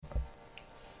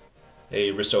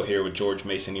Hey, Risto here with George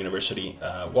Mason University.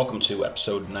 Welcome to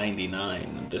episode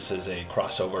 99. This is a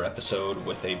crossover episode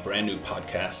with a brand new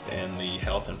podcast in the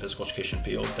health and physical education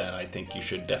field that I think you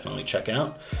should definitely check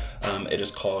out. It is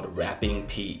called Rapping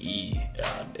PE.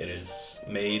 It is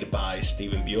made by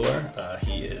Stephen Bueller.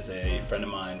 He is a friend of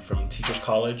mine from Teachers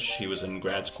College. He was in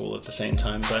grad school at the same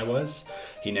time as I was.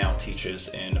 He now teaches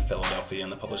in Philadelphia in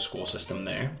the public school system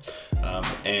there.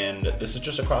 And this is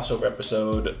just a crossover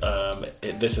episode.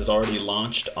 This is already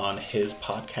launched on his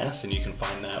podcast, and you can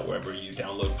find that wherever you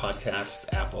download podcasts,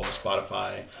 Apple,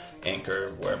 Spotify,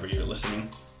 Anchor, wherever you're listening.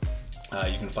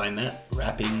 You can find that,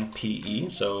 Rapping PE,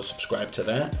 so subscribe to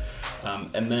that.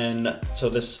 So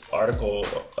this article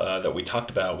that we talked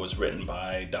about was written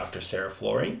by Dr. Sarah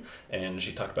Flory, and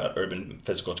she talked about urban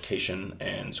physical education.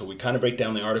 And so we kind of break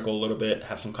down the article a little bit,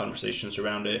 have some conversations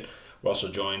around it. We're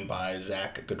also joined by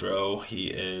Zach Gaudreau. He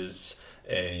is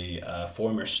a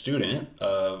former student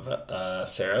of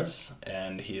Sarah's,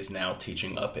 and he is now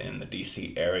teaching up in the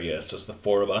DC area. So it's the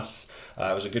four of us.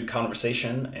 It was a good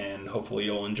conversation, and hopefully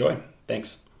you'll enjoy.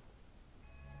 Thanks.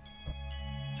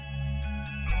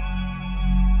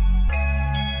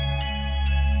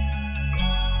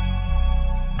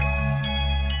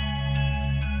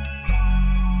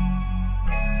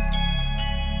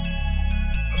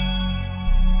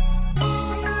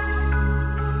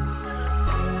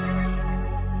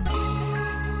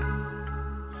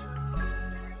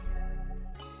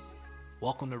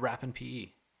 Welcome to Rappin'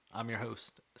 PE. I'm your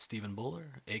host, Stephen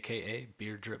Buller, aka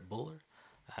Beard Drip Buller,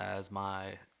 as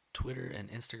my Twitter and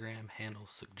Instagram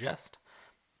handles suggest.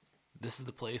 This is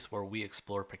the place where we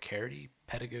explore precarity,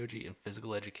 pedagogy, and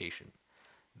physical education.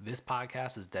 This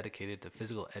podcast is dedicated to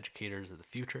physical educators of the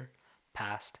future,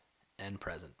 past, and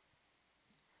present.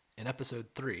 In episode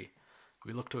 3,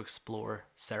 we look to explore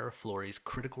Sarah Flory's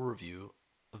critical review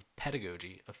of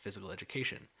pedagogy of physical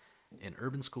education in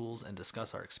urban schools and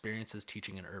discuss our experiences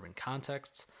teaching in urban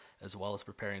contexts, as well as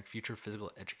preparing future physical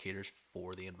educators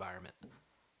for the environment.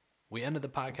 We ended the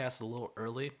podcast a little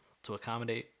early to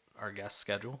accommodate our guest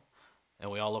schedule,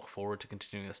 and we all look forward to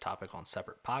continuing this topic on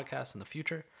separate podcasts in the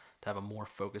future to have a more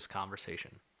focused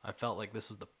conversation. I felt like this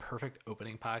was the perfect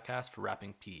opening podcast for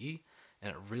Rapping PE,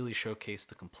 and it really showcased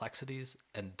the complexities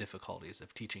and difficulties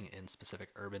of teaching in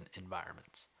specific urban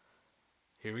environments.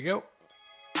 Here we go.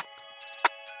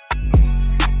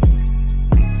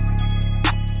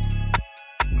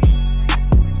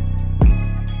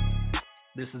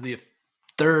 This is the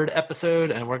third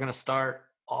episode, and we're going to start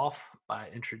off by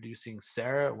introducing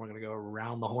Sarah. We're going to go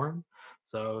around the horn.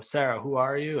 So, Sarah, who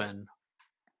are you, and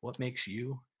what makes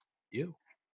you, you?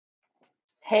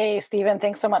 Hey, Stephen.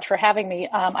 Thanks so much for having me.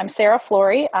 I'm Sarah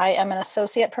Flory. I am an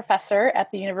associate professor at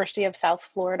the University of South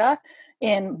Florida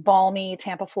in balmy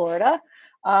Tampa, Florida.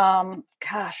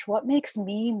 What makes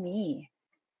me me?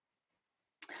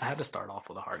 I had to start off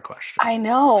with a hard question. I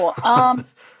know.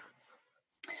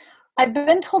 I've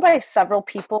been told by several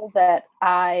people that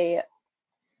I'm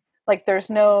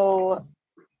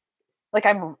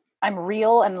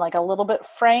real and like a little bit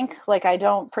frank. Like I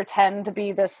don't pretend to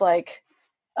be this like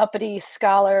uppity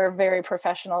scholar, very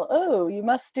professional. Oh, you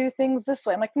must do things this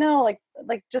way. I'm like, no, like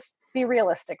just be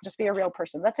realistic. Just be a real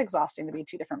person. That's exhausting to be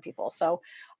two different people. So,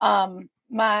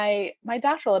 my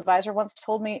doctoral advisor once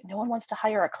told me, no one wants to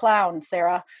hire a clown,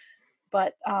 Sarah.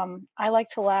 But I like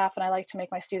to laugh and I like to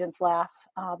make my students laugh.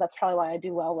 That's probably why I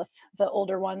do well with the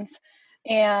older ones.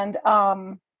 And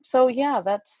so yeah,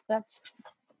 that's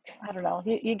I don't know.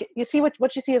 You see what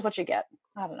you see is what you get.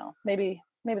 I don't know. Maybe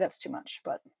that's too much,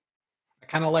 but I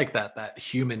kind of like that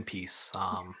human piece.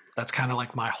 That's kind of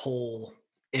like my whole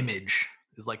image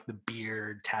is like the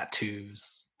beard,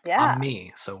 tattoos. Yeah. I'm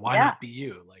me. So why not be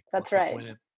you? Like that's what's right. the point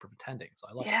of pretending? So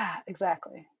I love Yeah,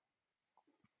 exactly.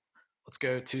 Let's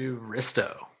go to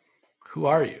Risto. Who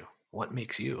are you? What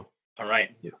makes you? All right.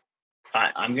 You.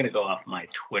 I'm going to go off my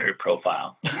Twitter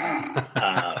profile.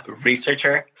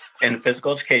 Researcher in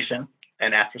physical education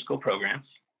and after-school programs,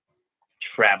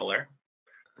 traveler,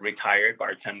 retired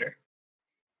bartender,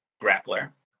 grappler,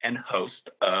 and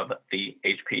host of the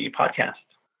HPE podcast.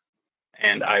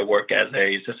 And I work as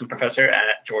a assistant professor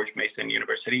at George Mason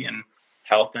University in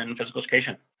health and physical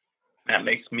education. That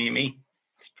makes me me.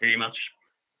 It's pretty much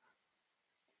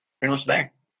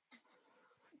there.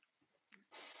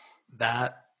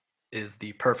 That is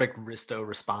the perfect Risto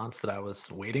response that I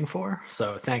was waiting for.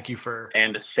 So thank you for.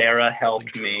 And Sarah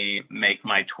helped me make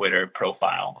my Twitter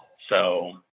profile.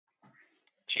 So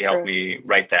she helped me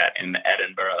write that in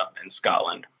Edinburgh in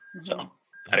Scotland. Mm-hmm. So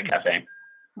at a cafe.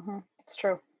 Mm-hmm. It's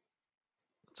true.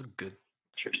 That's a good.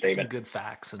 True statement. Some good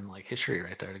facts and like history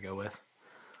right there to go with.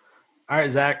 All right,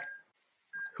 Zach.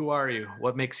 Who are you?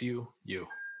 What makes you you?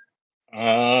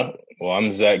 Well,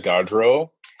 I'm Zach Gaudreau.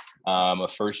 I'm a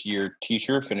first-year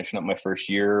teacher, finishing up my first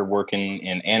year working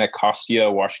in Anacostia,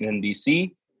 Washington,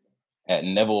 D.C. at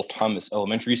Neville Thomas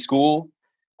Elementary School.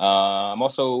 I'm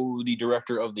also the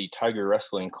director of the Tiger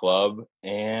Wrestling Club,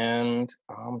 and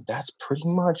that's pretty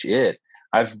much it.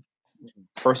 I've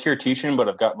first-year teaching, but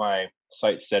I've got my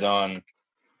sights set on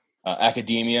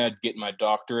academia, getting my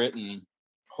doctorate, and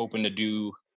hoping to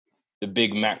do the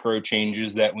big macro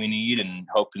changes that we need and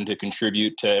hoping to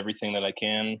contribute to everything that I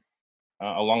can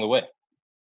along the way.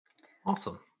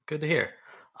 Awesome. Good to hear.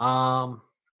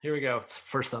 Here we go. It's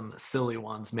for some silly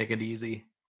ones. Make it easy.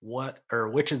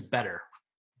 Which is better,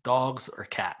 dogs or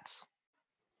cats?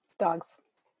 Dogs,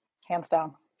 hands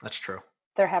down. That's true.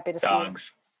 They're happy to see you. Dogs.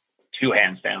 2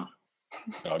 hands down.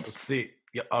 Dogs. Let's see.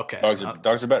 Yeah. Okay. Dogs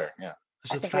are better. Yeah.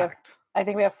 It's just I think fact. I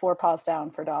think we have 4 paws down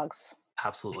for dogs.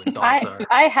 Absolutely. Dogs are.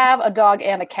 I have a dog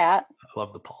and a cat, I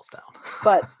love the paws down.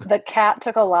 but the cat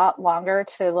took a lot longer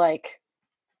to like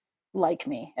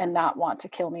me and not want to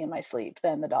kill me in my sleep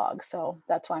than the dog. So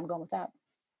that's why I'm going with that.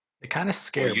 It kind of Will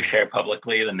scared you me. share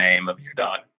publicly the name of your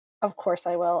dog? Of course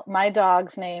I will. My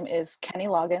dog's name is Kenny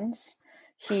Loggins.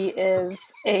 He is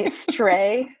a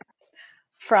stray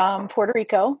from Puerto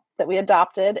Rico that we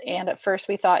adopted. And at first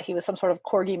we thought he was some sort of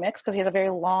corgi mix because he has a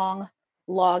very long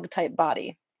log type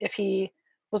body. If he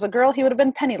was a girl, he would have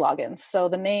been Penny Loggins. So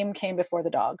the name came before the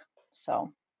dog.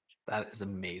 So That is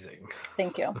amazing.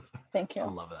 thank you. Thank I you.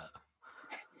 love that.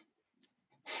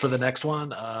 For the next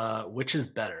one, which is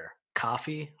better,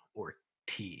 coffee or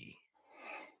tea?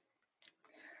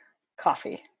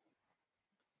 Coffee.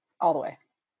 All the way.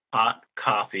 Hot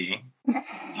coffee.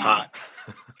 Hot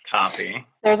coffee.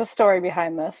 There's a story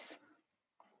behind this.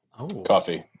 Oh,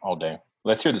 Coffee all day.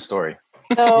 Let's hear the story.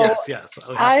 So yes.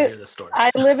 I have to hear this story.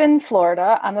 I live in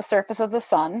Florida on the surface of the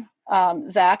sun.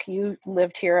 Zach, you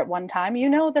lived here at one time. You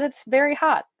know that it's very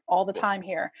hot all the time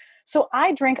here. So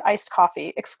I drink iced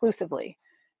coffee exclusively.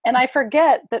 And I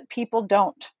forget that people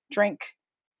don't drink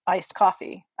iced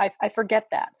coffee. I forget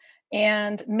that.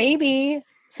 And maybe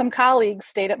some colleagues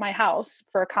stayed at my house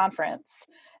for a conference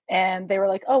and they were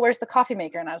like, oh, where's the coffee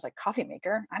maker? And I was like, coffee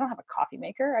maker? I don't have a coffee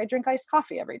maker. I drink iced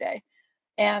coffee every day.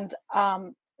 And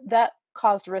that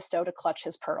caused Risto to clutch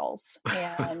his pearls.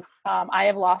 And I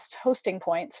have lost hosting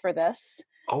points for this.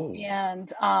 Oh,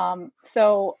 And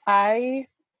so I've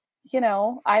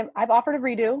offered a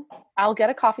redo. I'll get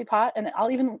a coffee pot and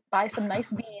I'll even buy some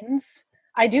nice beans.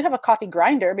 I do have a coffee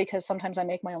grinder because sometimes I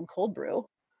make my own cold brew.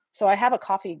 So I have a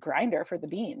coffee grinder for the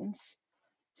beans.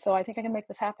 So I think I can make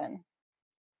this happen.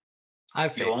 I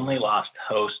have faith. You only lost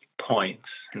host points,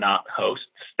 not host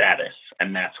status,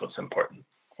 and that's what's important.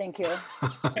 Thank you.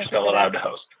 You're still allowed to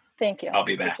host. Thank you. I'll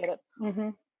be back. Appreciate it. Mm-hmm.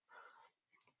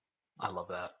 I love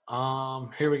that.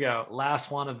 Here we go. Last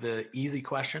one of the easy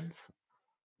questions.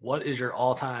 What is your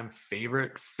all-time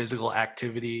favorite physical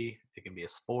activity? It can be a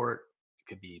sport. It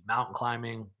could be mountain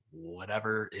climbing,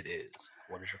 whatever it is.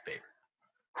 What is your favorite?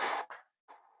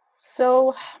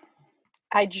 So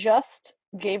I just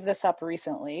gave this up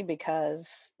recently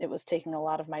because it was taking a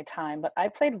lot of my time, but I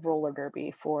played roller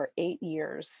derby for 8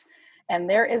 years. And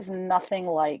there is nothing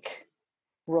like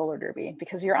roller derby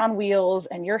because you're on wheels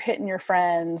and you're hitting your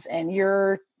friends and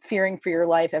you're fearing for your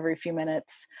life every few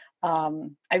minutes.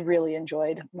 I really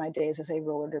enjoyed my days as a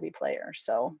roller derby player.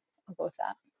 So I'll go with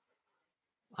that.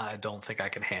 I don't think I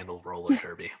can handle roller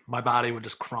derby. My body would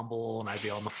just crumble and I'd be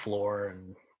on the floor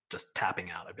and just tapping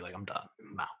out. I'd be like, I'm done.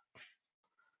 I'm out.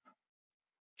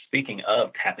 Speaking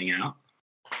of tapping out,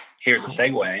 here's a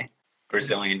segue: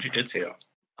 Brazilian Jiu-Jitsu.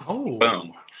 Oh,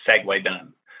 Boom, segue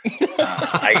done.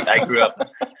 I grew up.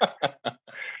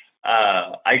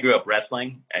 I grew up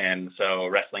wrestling, and so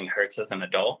wrestling hurts as an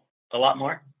adult a lot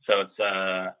more. So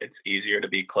it's easier to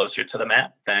be closer to the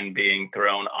mat than being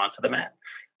thrown onto the mat.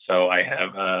 So I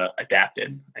have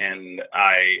adapted, and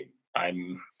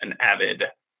I'm an avid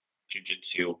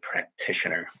jiu-jitsu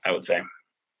practitioner, I would say.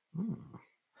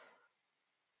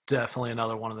 Definitely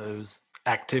another one of those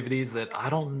activities that I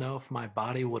don't know if my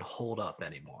body would hold up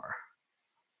anymore.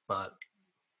 But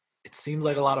it seems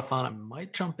like a lot of fun. I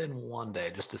might jump in one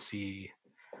day just to see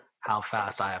how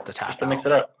fast I have to tap Just to out. mix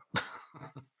it up.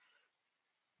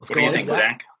 Let's What go do you on, think, Zach.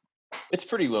 Zach? It's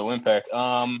pretty low impact.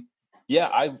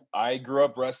 Yeah, I grew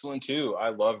up wrestling too. I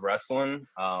love wrestling.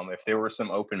 If there were some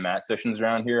open mat sessions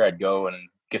around here, I'd go and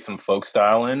get some folk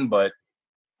style in, but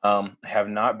have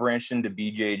not branched into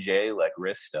BJJ like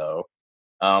Risto.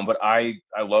 But I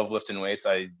love lifting weights.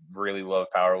 I really love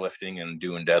powerlifting and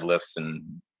doing deadlifts,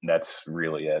 and that's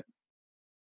really it.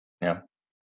 Yeah.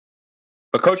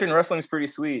 But coaching wrestling is pretty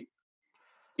sweet.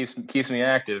 keeps me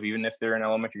active. Even if they're in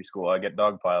elementary school, I get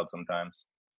dogpiled sometimes.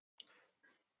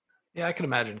 Yeah, I can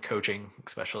imagine coaching,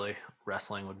 especially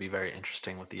wrestling, would be very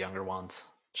interesting with the younger ones.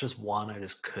 It's just one I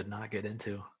just could not get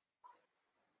into.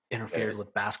 Interfered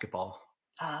with basketball.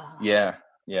 Yeah.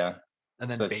 And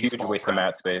It's then a huge baseball waste prep. of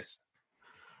mat space.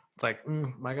 It's like,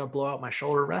 am I gonna blow out my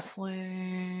shoulder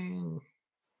wrestling?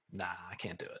 Nah, I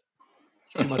can't do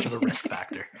it. Too much of a risk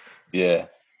factor. Yeah.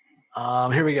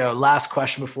 Here we go. Last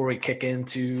question before we kick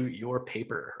into your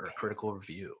paper or critical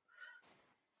review.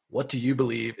 What do you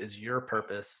believe is your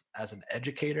purpose as an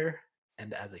educator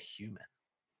and as a human?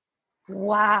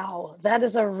 Wow, that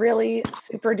is a really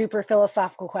super duper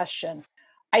philosophical question.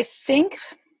 I think,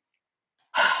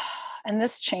 and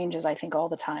this changes, I think, all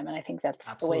the time, and I think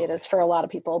that's the way it is for a lot of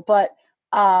people. But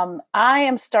I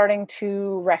am starting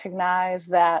to recognize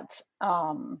that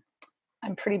I'm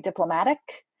pretty diplomatic,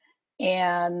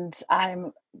 and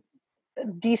I'm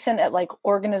decent at like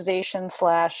organization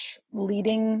 /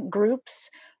 leading groups.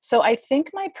 So I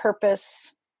think my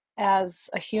purpose as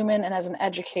a human and as an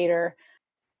educator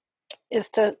is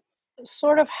to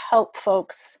sort of help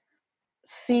folks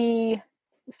see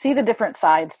the different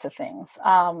sides to things.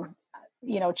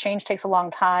 Change takes a long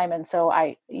time, and so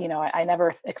I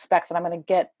never expect that I'm going to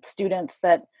get students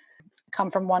that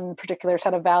come from one particular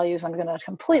set of values. I'm going to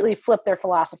completely flip their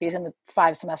philosophies in the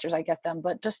 5 semesters I get them,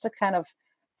 but just to kind of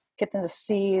get them to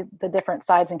see the different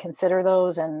sides and consider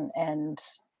those, and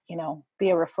be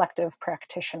a reflective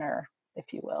practitioner,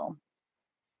 if you will.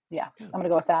 Yeah, I'm going to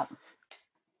go with that.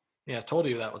 Yeah, I told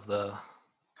you that was the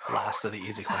last of the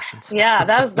easy questions. Yeah,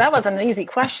 that wasn't an easy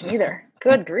question either.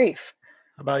 Good grief.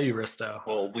 How about you, Risto?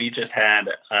 Well, we just had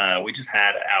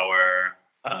our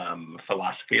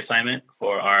philosophy assignment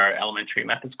for our elementary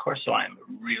methods course, so I'm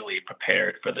really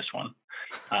prepared for this one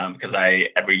because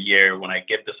every year when I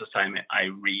give this assignment, I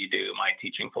redo my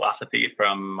teaching philosophy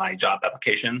from my job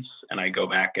applications, and I go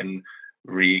back and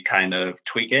kind of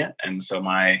tweak it. And so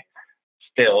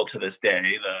still to this day,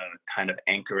 the kind of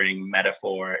anchoring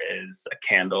metaphor is a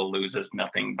candle loses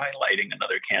nothing by lighting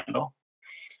another candle.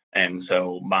 And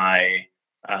so my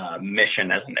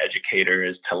mission as an educator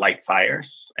is to light fires.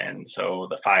 And so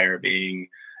the fire being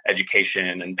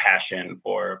education and passion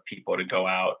for people to go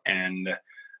out and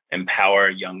empower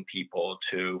young people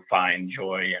to find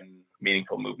joy and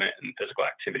meaningful movement and physical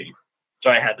activity. So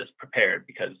I had this prepared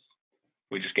because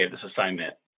we just gave this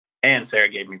assignment, and Sarah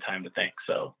gave me time to think.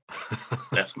 So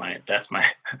that's my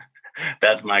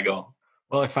goal.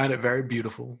 Well, I find it very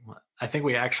beautiful. I think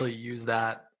we actually use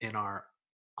that in our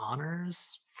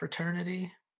honors fraternity.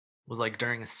 It was like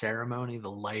during a ceremony, the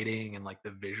lighting and like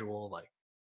the visual, like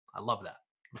I love that.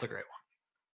 It's a great one.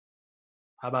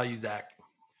 How about you, Zach?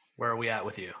 Where are we at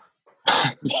with you?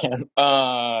 Man,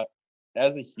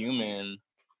 as a human,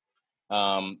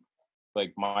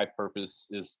 like my purpose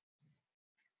is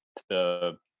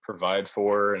to provide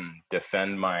for and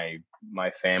defend my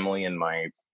family and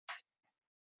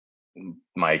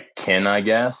my kin, I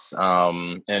guess,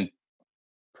 and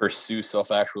pursue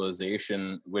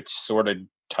self-actualization, which sort of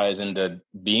ties into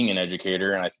being an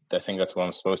educator. And I think that's what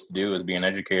I'm supposed to do, is be an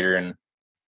educator. And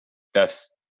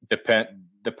that's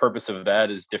the purpose of that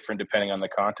is different depending on the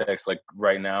context. Like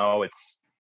right now, it's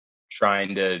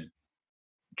trying to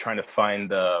find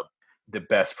the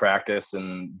best practice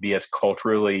and be as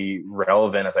culturally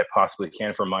relevant as I possibly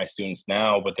can for my students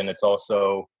now. But then it's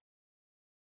also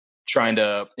trying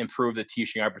to improve the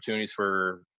teaching opportunities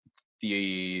for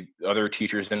the other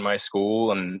teachers in my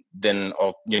school. And then,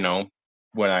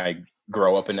 when I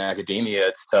grow up in academia,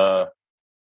 it's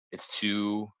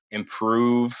to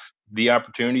improve the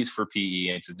opportunities for PE,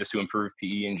 and just to improve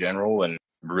PE in general and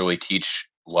really teach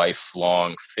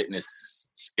lifelong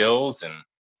fitness skills. And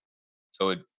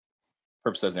so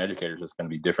purpose as an educator is just going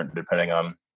to be different depending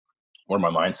on where my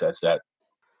mindset's at.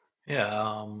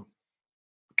 Yeah.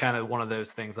 Kind of one of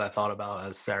those things I thought about,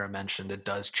 as Sarah mentioned, it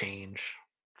does change.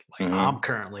 Like I'm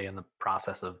currently in the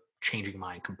process of changing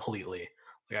mine completely.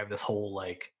 Like I have this whole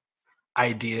like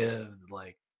idea of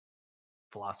like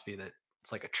philosophy that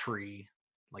it's like a tree,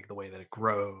 like the way that it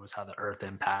grows, how the earth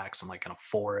impacts, and like in a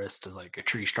forest, is like a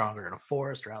tree stronger in a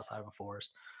forest or outside of a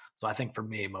forest. So I think for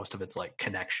me, most of it's like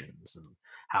connections and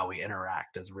how we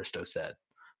interact. As Risto said,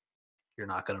 you're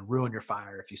not going to ruin your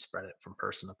fire if you spread it from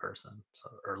person to person,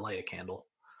 or light a candle.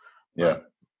 Yeah.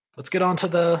 But let's get on to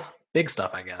the big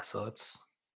stuff, I guess. So let's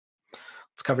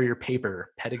cover your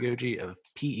paper, Pedagogy of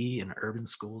PE in Urban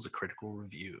Schools, a Critical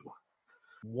Review.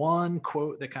 One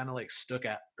quote that kind of like stood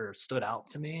out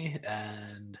to me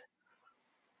and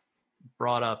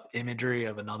brought up imagery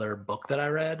of another book that I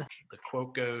read. The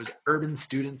quote goes, "Urban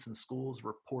students in schools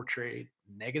were portrayed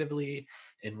negatively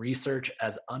in research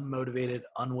as unmotivated,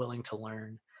 unwilling to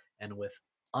learn, and with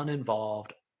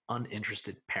uninvolved,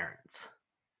 uninterested parents.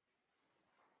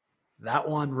 That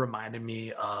one reminded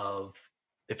me of,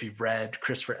 if you've read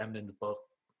Christopher Emdin's book,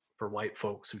 For White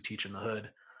Folks Who Teach in the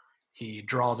Hood, he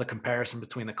draws a comparison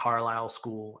between the Carlisle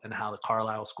School and how the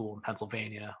Carlisle School in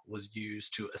Pennsylvania was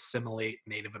used to assimilate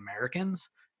Native Americans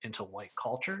into white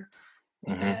culture.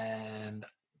 Mhm. And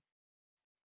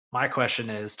my question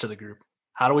is to the group,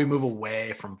 how do we move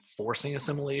away from forcing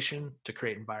assimilation to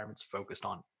create environments focused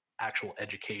on actual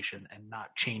education and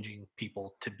not changing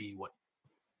people to be what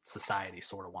society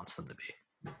sort of wants them to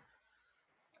be?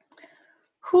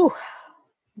 Whew.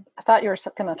 I thought you were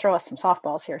going to throw us some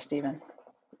softballs here, Stephen.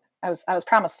 I was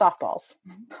promised softballs.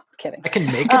 I'm kidding. I can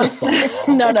make it a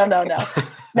softball. No.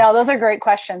 No, those are great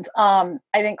questions. I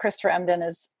think Christopher Emdin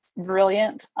is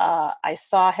brilliant. I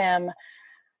saw him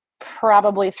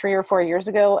probably 3 or 4 years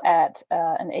ago at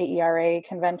an AERA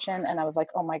convention, and I was like,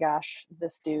 oh my gosh,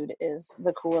 this dude is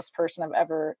the coolest person I've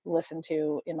ever listened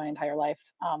to in my entire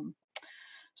life.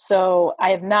 So I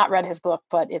have not read his book,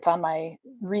 but it's on my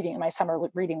summer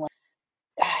reading list.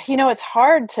 It's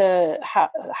hard to,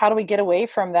 how do we get away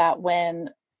from that when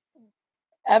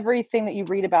everything that you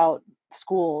read about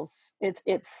schools, it's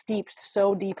steeped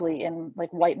so deeply in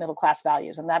like white middle class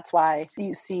values. And that's why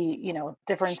you see,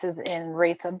 differences in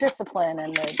rates of discipline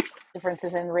and the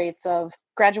differences in rates of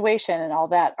graduation and all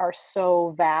that are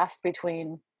so vast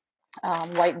between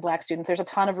white and black students. There's a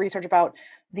ton of research about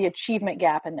the achievement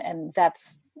gap, and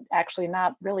that's actually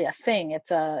not really a thing.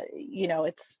 It's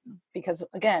it's because,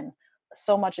 again,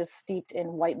 so much is steeped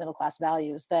in white middle class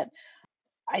values that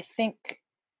I think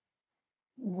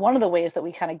one of the ways that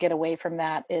we kind of get away from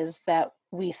that is that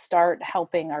we start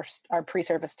helping our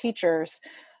pre-service teachers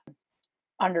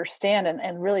understand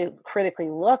and really critically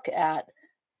look at,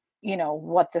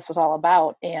 what this was all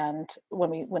about. And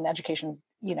when education,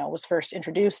 was first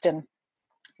introduced, and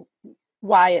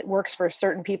why it works for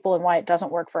certain people and why it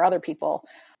doesn't work for other people.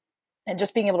 And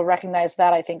just being able to recognize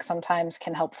that, I think sometimes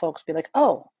can help folks be like,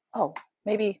 oh,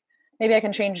 maybe I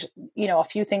can change, a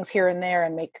few things here and there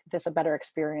and make this a better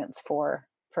experience for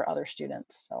other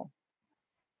students. So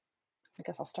I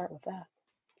guess I'll start with that.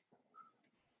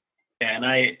 And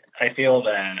I feel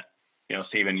that,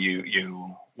 Stephen,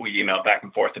 we emailed back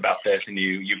and forth about this, and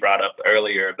you brought up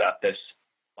earlier about this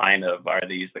line of, are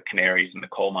these the canaries in the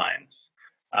coal mines?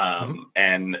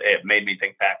 And it made me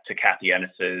think back to Kathy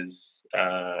Ennis's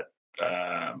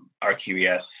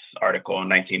RQES article in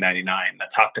 1999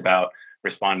 that talked about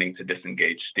responding to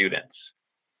disengaged students.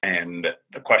 And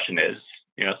the question is,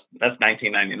 that's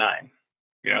 1999,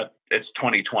 it's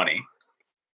 2020.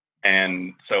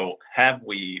 And so have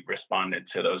we responded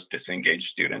to those disengaged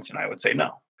students? And I would say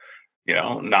no,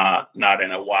 not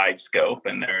in a wide scope.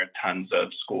 And there are tons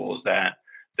of schools that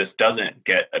this doesn't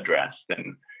get addressed.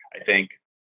 And I think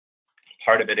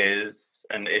part of it is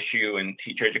an issue in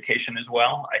teacher education as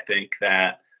well. I think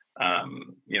that,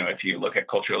 if you look at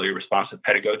culturally responsive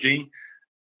pedagogy,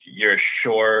 you're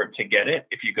sure to get it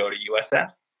if you go to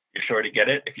USF. You're sure to get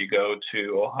it if you go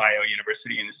to Ohio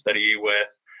University and study with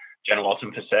Jenna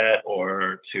Walton-Fassett,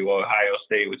 or to Ohio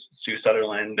State with Sue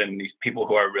Sutherland, and these people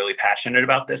who are really passionate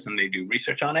about this and they do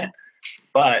research on it.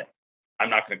 But I'm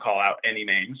not going to call out any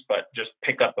names, but just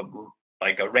pick up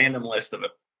a random list of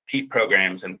PEAT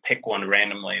programs and pick one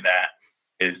randomly that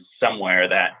is somewhere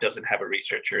that doesn't have a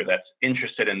researcher that's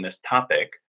interested in this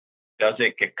topic. Does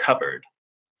it get covered?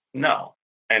 No.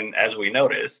 And as we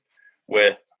noticed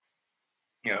with,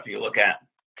 if you look at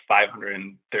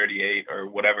 538 or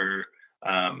whatever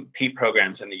PEAT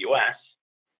programs in the US,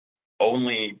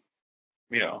 only,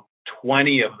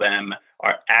 20 of them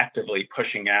are actively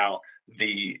pushing out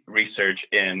the research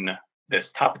in this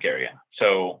topic area.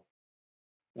 So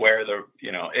where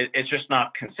it's just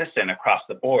not consistent across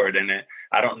the board. And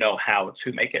I don't know how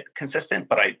to make it consistent,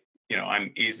 but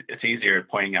it's easier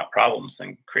pointing out problems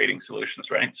than creating solutions,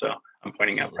 right? So I'm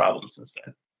pointing out problems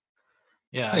instead.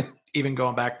 Yeah, even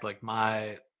going back to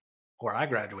where I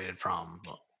graduated from,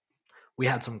 we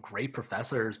had some great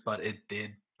professors, but it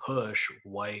did push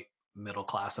white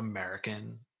middle-class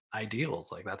American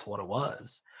ideals. That's what it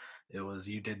was. It was,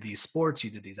 you did these sports, you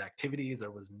did these activities.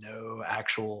 There was no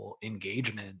actual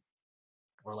engagement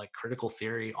or critical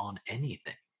theory on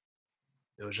anything.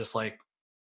 It was just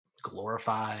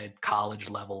glorified college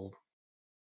level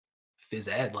phys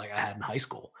ed I had in high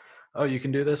school. Oh, you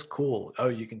can do this? Cool. Oh,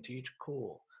 you can teach?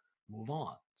 Cool. Move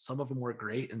on. Some of them were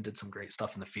great and did some great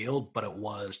stuff in the field, but it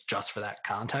was just for that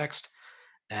context.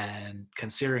 And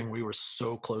considering we were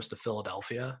so close to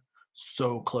Philadelphia,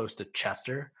 so close to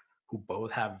Chester, who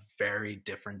both have very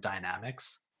different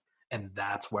dynamics, and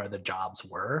that's where the jobs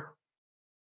were,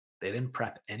 they didn't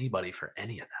prep anybody for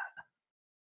any of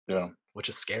that. Yeah. Which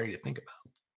is scary to think about.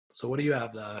 So what do you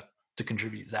have to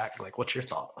contribute, Zach? Like, what's your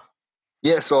thought?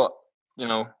 Yeah. So,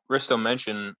 Risto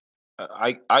mentioned,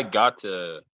 I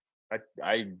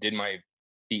did my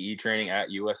PE training at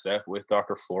USF with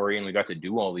Dr. Flory, and we got to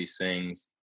do all these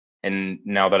things. And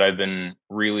now that I've been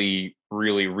really,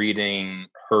 really reading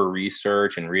her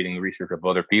research and reading the research of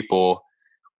other people,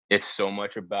 it's so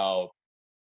much about,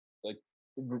 like,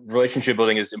 relationship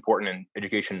building is important in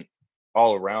education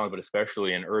all around, but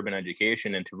especially in urban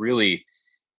education. And to really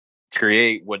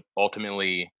create what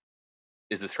ultimately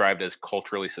is described as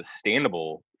culturally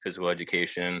sustainable physical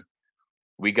education,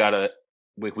 we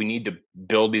need to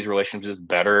build these relationships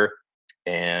better,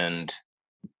 and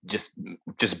just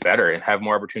better, and have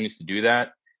more opportunities to do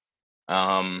that.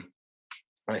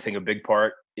 I think a big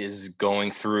part is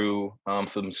going through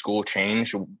some school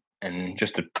change. And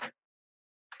just a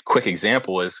quick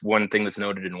example is, one thing that's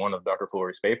noted in one of Dr.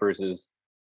 Flory's papers is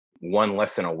one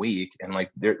lesson a week. And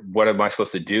like, what am I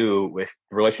supposed to do with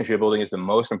relationship building is the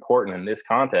most important in this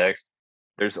context.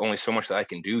 There's only so much that I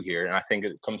can do here. And I think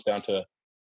it comes down to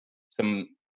some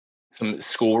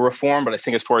school reform. But I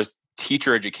think as far as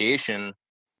teacher education,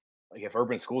 like, if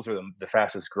urban schools are the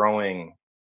fastest growing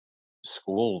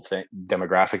school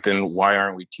demographic, then why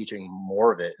aren't we teaching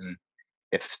more of it? And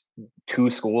if two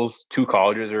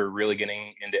colleges are really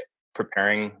getting into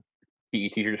preparing PE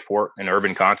teachers for an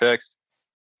urban context,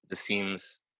 it just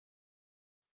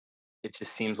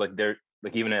seems like they're,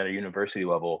 like, even at a university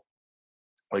level,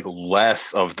 like,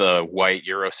 less of the white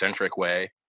Eurocentric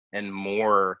way and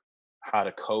more how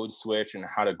to code switch and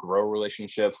how to grow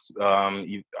relationships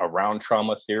around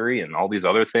trauma theory and all these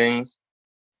other things.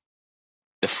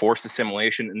 The forced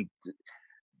assimilation and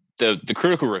the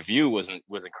critical review was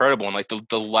incredible. And like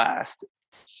the last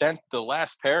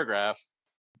paragraph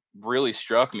really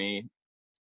struck me,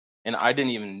 and I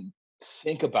didn't even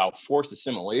think about forced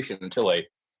assimilation until I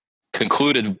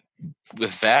concluded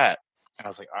with that. And I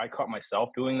was like, I caught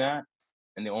myself doing that,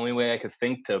 and the only way I could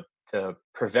think to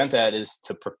prevent that is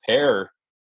to prepare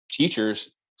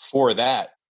teachers for that.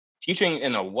 Teaching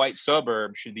in a white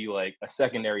suburb should be like a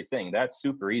secondary thing. That's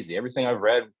super easy. Everything I've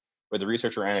read where the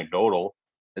research are anecdotal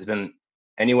has been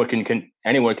anyone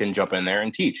can jump in there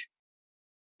and teach.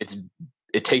 It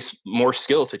takes more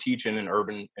skill to teach in an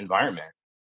urban environment.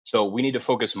 So we need to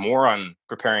focus more on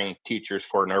preparing teachers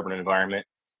for an urban environment.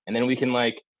 And then we can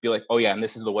like be like, oh yeah, and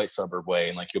this is the white suburb way,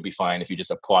 and like you'll be fine if you just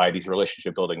apply these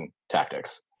relationship building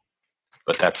tactics.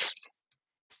 But that's,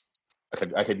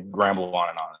 I could ramble on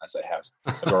and on, as I have.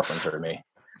 The girlfriend's heard me.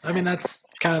 I mean, that's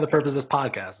kind of the purpose of this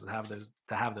podcast, is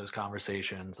to have those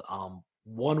conversations.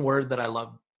 One word that I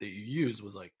love that you use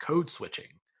was like code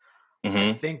switching. Mm-hmm.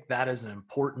 I think that is an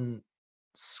important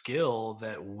skill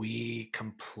that we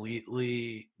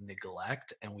completely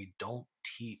neglect, and we don't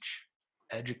teach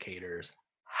educators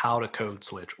how to code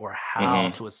switch or how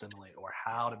to assimilate or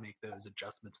how to make those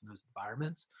adjustments in those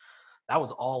environments. That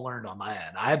was all learned on my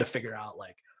end. I had to figure out,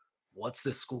 like, what's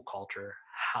this school culture?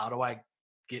 How do I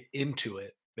get into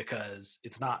it? Because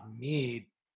it's not me.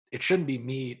 It shouldn't be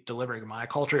me delivering my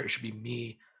culture. It should be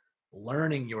me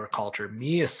learning your culture,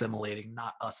 me assimilating,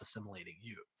 not us assimilating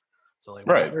you. So like,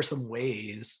 right. What are some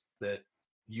ways that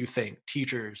you think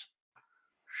teachers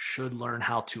should learn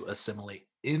how to assimilate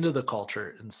into the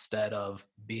culture instead of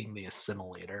being the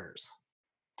assimilators?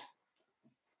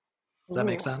 Does that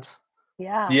make sense?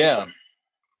 Yeah. Yeah.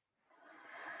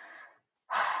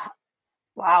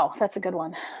 Wow, that's a good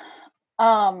one.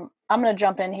 I'm going to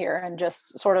jump in here and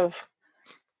just sort of,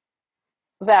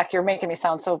 Zach, you're making me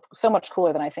sound so much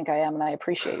cooler than I think I am, and I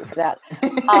appreciate you for that.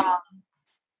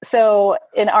 So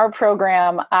in our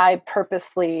program, I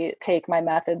purposely take my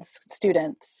methods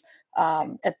students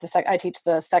I teach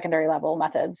the secondary level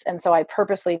methods, and so I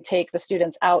purposely take the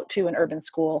students out to an urban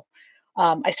school.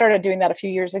 I started doing that a few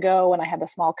years ago when I had a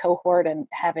small cohort, and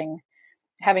having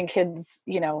kids,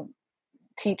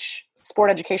 teach sport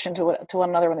education to one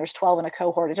another when there's 12 in a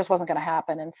cohort, it just wasn't going to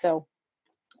happen. And so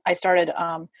I started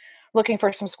looking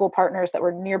for some school partners that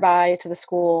were nearby to the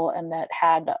school and that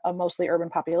had a mostly urban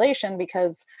population,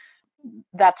 because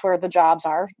that's where the jobs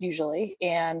are usually.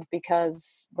 And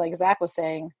because, like Zach was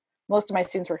saying, most of my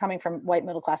students were coming from white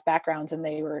middle class backgrounds, and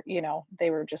they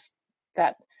were just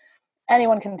that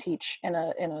anyone can teach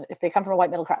if they come from a white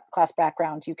middle class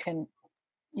background, you can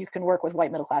work with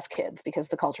white middle class kids because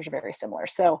the cultures are very similar.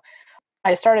 So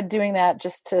I started doing that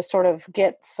just to sort of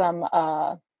get some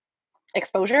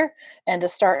exposure and to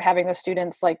start having the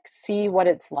students like see what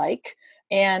it's like.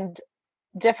 And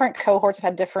different cohorts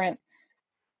have had different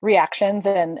reactions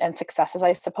and successes,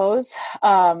 I suppose.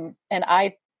 And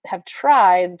I have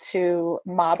tried to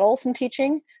model some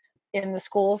teaching in the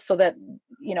schools so that,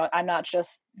 I'm not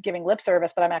just giving lip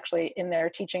service, but I'm actually in there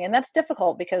teaching. And that's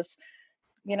difficult because,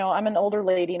 I'm an older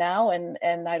lady now and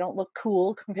I don't look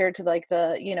cool compared to like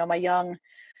the, my young,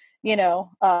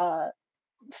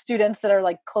 students that are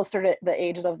like closer to the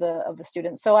ages of the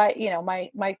students. So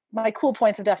my cool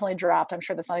points have definitely dropped. I'm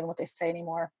sure that's not even what they say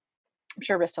anymore. I'm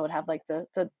sure Rista would have like the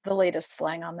latest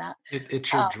slang on that.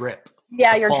 It's your drip.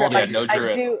 Yeah, The your drip. quality no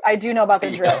drip. I do know about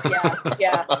the drip.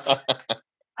 Yeah.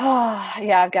 Oh,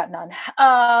 yeah, I've got none.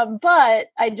 But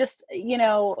I just,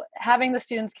 having the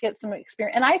students get some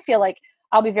experience, and I feel like,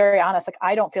 I'll be very honest, like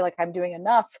I don't feel like I'm doing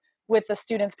enough with the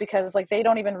students because like they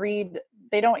don't even read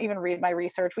my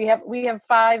research. We have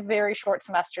 5 very short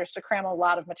semesters to cram a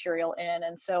lot of material in.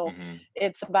 And so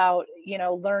it's about,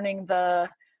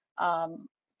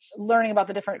 learning about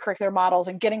the different curricular models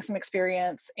and getting some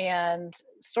experience and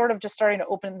sort of just starting to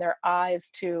open their eyes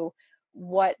to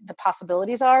what the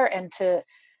possibilities are and to,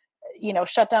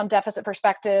 shut down deficit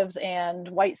perspectives and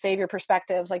white savior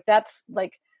perspectives. Like that's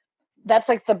like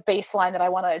the baseline that I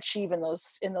want to achieve in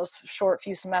those short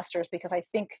few semesters, because I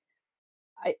think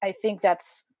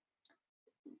that's,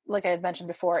 like I had mentioned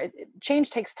before, change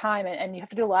takes time and you have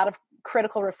to do a lot of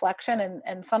critical reflection.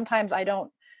 And sometimes I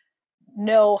don't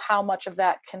know how much of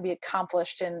that can be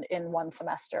accomplished in one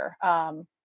semester.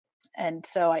 And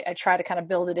so I try to kind of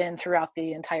build it in throughout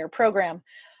the entire program.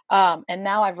 And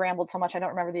now I've rambled so much, I don't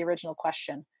remember the original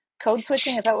question. Code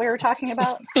switching, is that what we were talking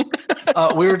about?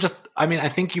 I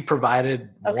think you provided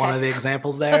one of the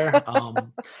examples there.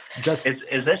 Is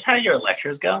this how your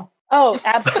lectures go? Oh,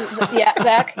 absolutely. Yeah,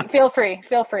 Zach, feel free.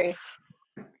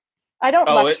 I don't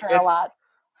lecture a lot,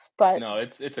 but no,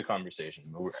 it's a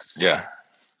conversation. Yeah.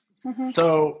 Mm-hmm.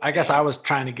 So I guess I was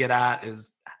trying to get at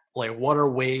is like, what are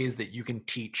ways that you can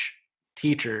teach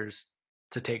teachers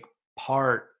to take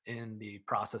part in the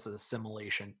process of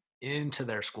assimilation into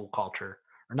their school culture,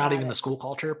 or not even the school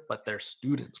culture, but their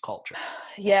students' culture?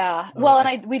 Yeah. So well,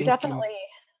 and we definitely.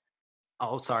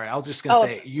 Oh, sorry. I was just going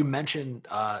to say, you mentioned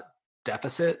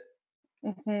deficit.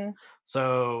 Mm-hmm.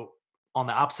 So on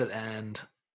the opposite end,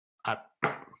 I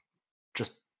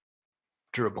just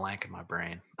drew a blank in my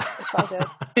brain. It's all good.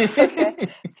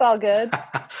 It's all good.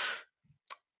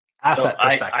 Asset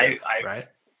perspective, right?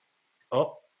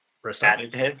 Oh,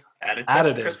 additive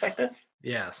perspective.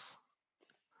 Yes.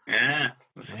 Yeah,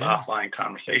 this is offline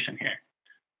conversation here.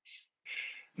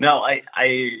 No,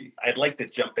 I'd like to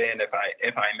jump in if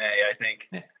I may. I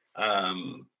think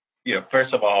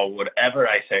first of all, whatever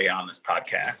I say on this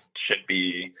podcast should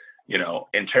be,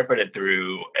 interpreted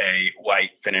through a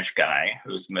white Finnish guy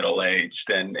who's middle-aged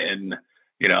and in,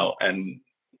 and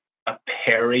a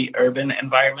peri-urban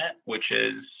environment, which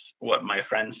is what my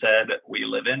friend said we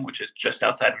live in, which is just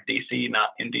outside of DC, not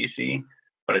in DC,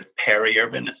 but it's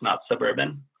peri-urban, it's not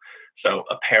suburban. So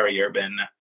a peri-urban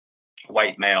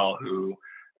white male who,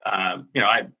 you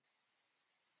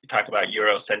talked about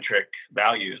Eurocentric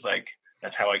values, like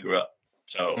that's how I grew up.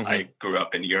 So I grew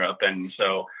up in Europe, and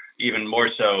so even more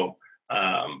so.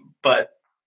 But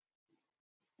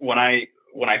when I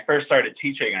first started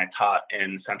teaching, I taught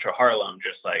in Central Harlem,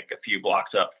 just like a few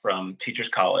blocks up from Teachers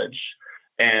College,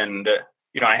 and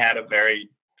I had a very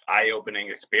eye-opening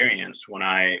experience when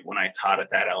I taught at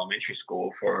that elementary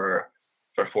school for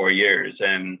 4 years.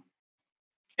 And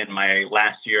in my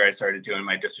last year, I started doing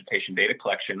my dissertation data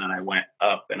collection, and I went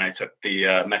up and I took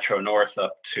the Metro North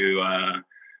up to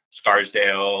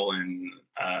Scarsdale and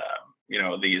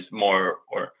these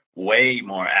way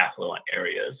more affluent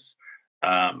areas.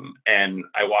 And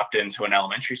I walked into an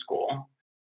elementary school,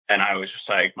 and I was just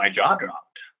like, my jaw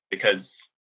dropped, because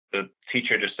the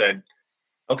teacher just said,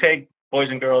 "Okay, boys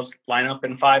and girls, line up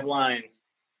in 5 lines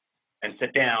and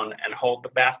sit down and hold the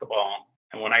basketball.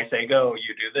 And when I say go,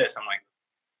 you do this." I'm like,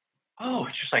 oh,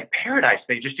 it's just like paradise.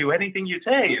 They just do anything you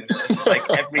say, and it's like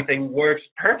everything works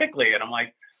perfectly. And I'm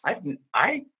like,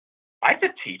 I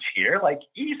could teach here, like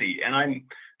easy. And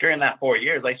during that 4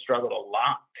 years, I struggled a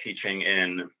lot teaching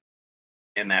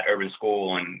in that urban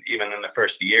school. And even in the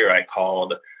first year, I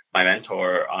called my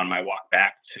mentor on my walk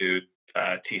back to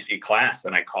TC class,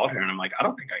 and I called her and I'm like, I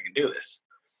don't think I can do this.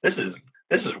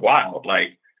 This is wild.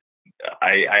 Like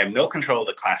I have no control of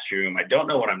the classroom. I don't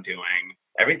know what I'm doing.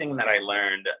 Everything that I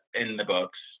learned in the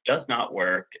books does not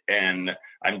work, and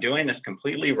I'm doing this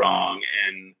completely wrong.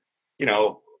 And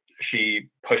she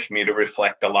pushed me to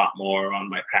reflect a lot more on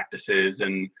my practices.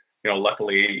 And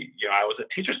luckily, I was at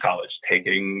Teachers College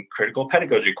taking critical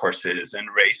pedagogy courses and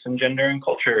race and gender and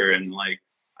culture, and like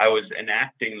I was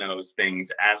enacting those things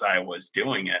as I was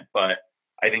doing it. But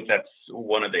I think that's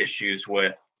one of the issues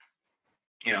with,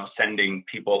 sending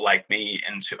people like me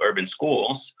into urban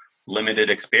schools, limited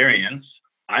experience.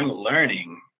 I'm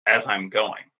learning as I'm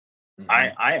going.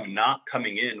 I am not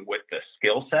coming in with the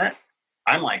skill set.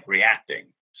 I'm like reacting.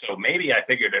 So maybe I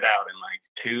figured it out in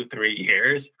like 2-3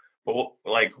 years, but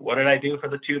like, what did I do for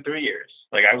the 2-3 years?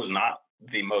 Like, I was not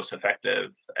the most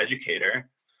effective educator.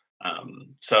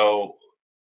 So,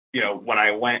 when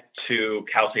I went to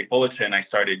Cal State Fullerton, I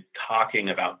started talking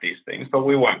about these things, but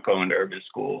we weren't going to urban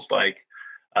schools like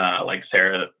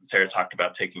Sarah talked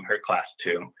about taking her class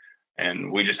too.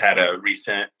 And we just had a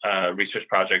recent research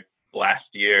project last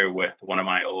year with one of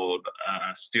my old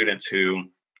students who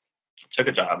took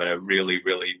a job at a really,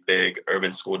 really big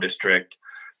urban school district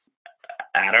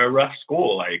at a rough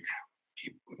school. Like,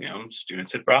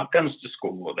 students had brought guns to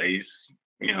school. They,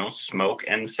 smoke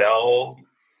and sell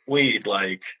weed,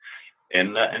 like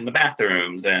in the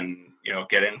bathrooms, and,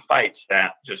 get in fights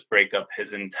that just break up his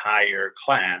entire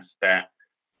class that,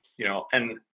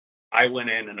 and I went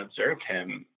in and observed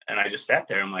him, and I just sat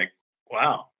there. I'm like,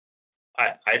 wow,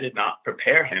 I did not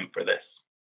prepare him for this.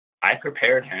 I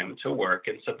prepared him to work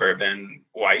in suburban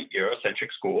white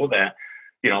Eurocentric school that,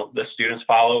 the students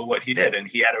follow what he did. And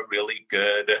he had a really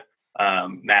good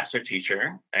master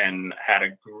teacher and had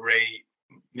a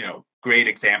great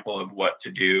example of what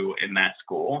to do in that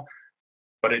school,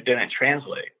 but it didn't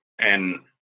translate. And,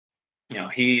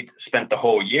 he spent the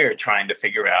whole year trying to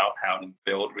figure out how to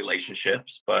build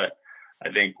relationships. But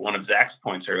I think one of Zach's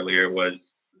points earlier was,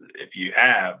 if you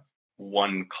have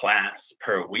one class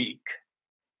per week,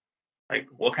 like,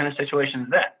 what kind of situation is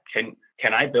that?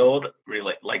 Can I build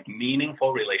like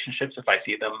meaningful relationships if I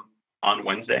see them on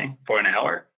Wednesday for an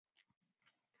hour?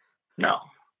 No.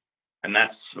 And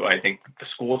that's why I think the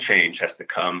school change has to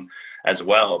come as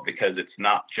well, because it's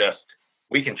not just,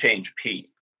 we can change Pete,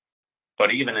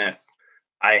 but even if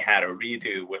I had a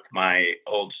redo with my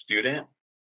old student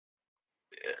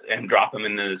and drop them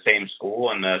into the same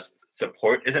school and the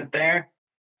support isn't there,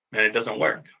 then it doesn't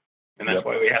work. And that's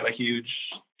why we have a huge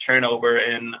turnover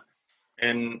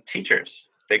in teachers.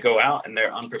 They go out and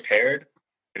they're unprepared.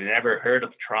 They've never heard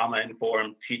of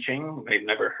trauma-informed teaching. They've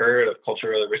never heard of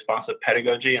culturally responsive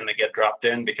pedagogy, and they get dropped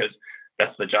in because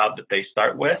that's the job that they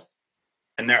start with,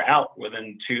 and they're out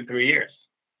within 2-3 years.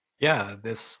 Yeah,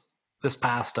 this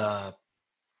past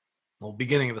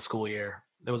beginning of the school year,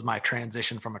 it was my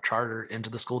transition from a charter into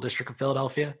the school district of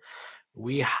Philadelphia.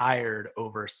 We hired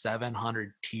over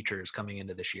 700 teachers coming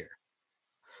into this year.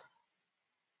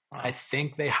 I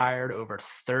think they hired over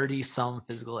 30 some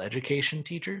physical education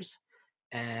teachers.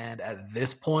 And at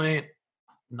this point,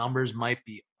 numbers might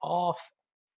be off.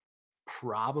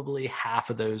 Probably half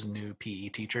of those new PE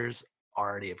teachers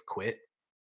already have quit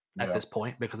at this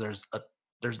point, because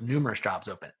there's numerous jobs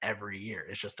open every year.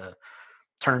 It's just a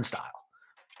turnstile.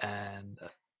 And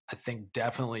I think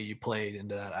definitely you played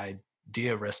into that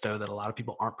idea, Risto, that a lot of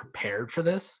people aren't prepared for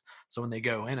this. So when they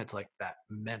go in, it's like that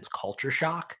immense culture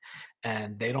shock,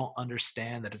 and they don't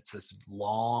understand that it's this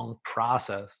long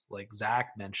process, like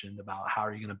Zach mentioned, about how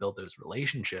are you going to build those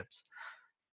relationships,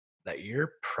 that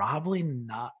you're probably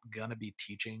not going to be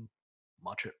teaching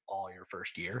much at all your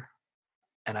first year.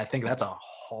 And I think that's a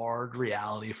hard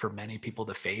reality for many people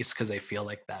to face, because they feel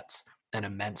like that's an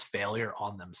immense failure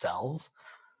on themselves.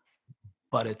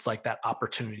 But it's like that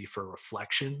opportunity for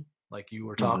reflection, like you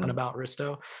were talking about,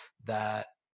 Risto, that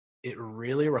it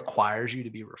really requires you to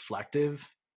be reflective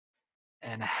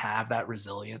and have that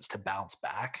resilience to bounce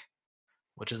back,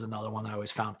 which is another one I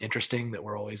always found interesting, that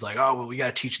we're always like, oh, well, we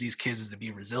got to teach these kids to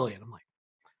be resilient. I'm like,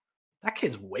 that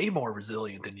kid's way more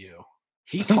resilient than you.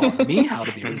 He taught me how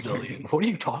to be resilient. What are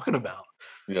you talking about?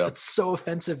 Yeah. It's so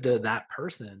offensive to that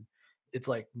person. It's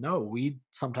like, no, we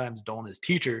sometimes don't as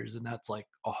teachers. And that's like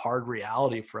a hard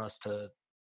reality for us to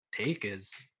take,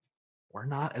 is we're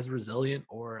not as resilient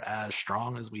or as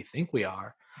strong as we think we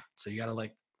are. So you got to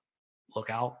like look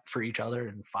out for each other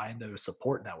and find those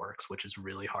support networks, which is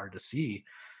really hard to see,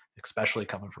 especially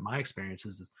coming from my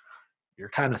experiences. Is you're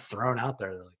kind of thrown out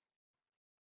there. Like,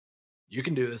 you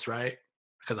can do this, right?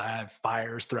 Because I have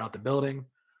fires throughout the building.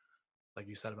 Like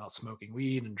you said about smoking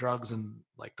weed and drugs and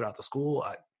like throughout the school,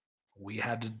 we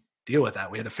had to deal with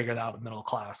that. We had to figure that out in middle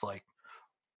class. Like,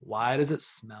 why does it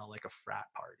smell like a frat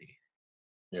party?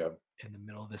 Yeah. In the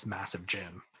middle of this massive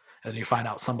gym. And then you find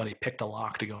out somebody picked a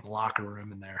lock to go in the locker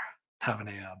room, and they're having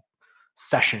a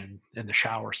session in the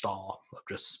shower stall of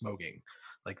just smoking.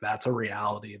 Like, that's a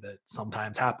reality that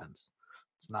sometimes happens.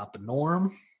 It's not the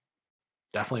norm.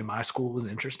 Definitely my school was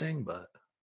interesting, but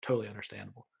totally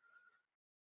understandable.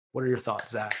 What are your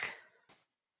thoughts, Zach?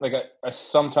 Like, I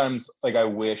sometimes, like, I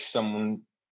wish someone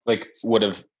like would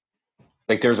have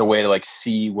like there's a way to like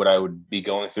see what I would be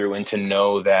going through and to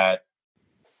know that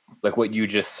like what you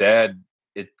just said,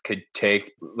 it could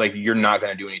take, like, you're not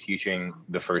going to do any teaching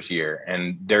the first year.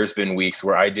 And there's been weeks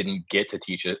where I didn't get to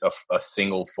teach a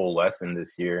single full lesson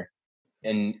this year.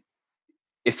 And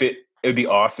if it would be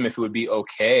awesome if it would be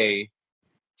okay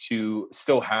to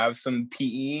still have some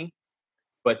PE,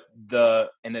 but to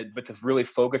really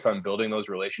focus on building those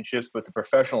relationships, but the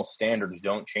professional standards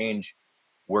don't change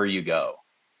where you go.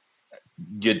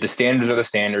 The standards are the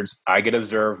standards. I get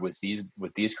observed with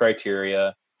these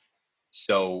criteria.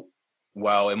 So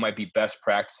while it might be best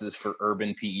practices for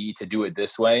urban PE to do it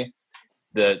this way,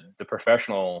 the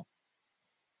professional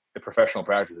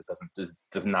practices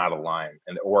does not align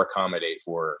or accommodate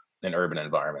for an urban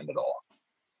environment at all.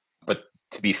 But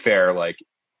to be fair, like,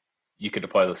 you could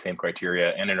apply those same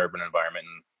criteria in an urban environment,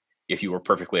 and if you were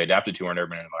perfectly adapted to an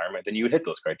urban environment, then you would hit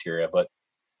those criteria. But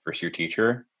first year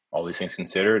teacher, all these things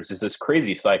considered, it's just this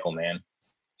crazy cycle, man.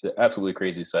 It's an absolutely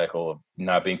crazy cycle of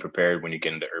not being prepared when you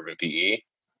get into urban PE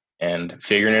and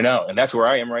figuring it out. And that's where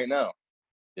I am right now,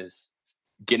 is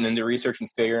getting into research and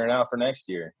figuring it out for next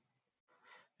year.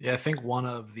 Yeah, I think one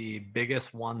of the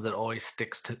biggest ones that always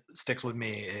sticks with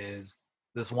me is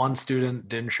this one student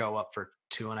didn't show up for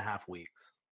 2.5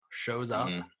 weeks. Shows up.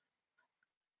 Mm-hmm.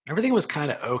 Everything was kind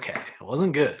of okay. It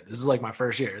wasn't good. This is like my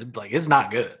first year. Like, it's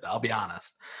not good, I'll be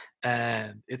honest.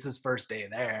 And it's his first day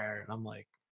there. And I'm like,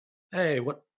 hey,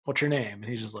 what's your name? And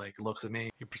he just like looks at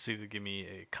me. He proceeded to give me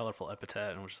a colorful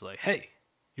epithet and was just like, hey,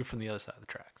 you're from the other side of the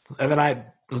tracks. And then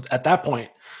at that point,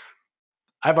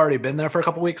 I've already been there for a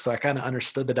couple weeks, so I kind of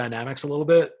understood the dynamics a little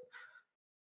bit.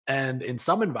 And in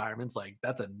some environments, like,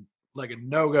 that's a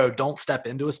no-go. Don't step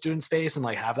into a student's face and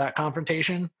like have that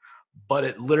confrontation. But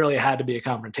it literally had to be a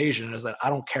confrontation. Is that I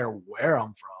don't care where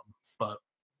I'm from, but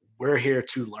we're here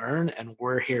to learn and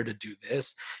we're here to do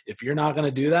this. If you're not going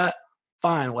to do that,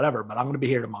 fine, whatever. But I'm going to be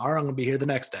here tomorrow. I'm going to be here the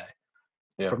next day.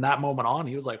 Yeah. From that moment on,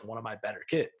 he was like one of my better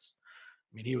kids.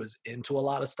 I mean, he was into a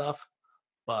lot of stuff,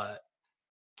 but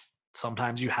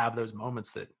sometimes you have those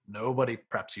moments that nobody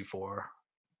preps you for.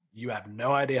 You have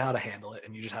no idea how to handle it,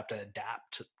 and you just have to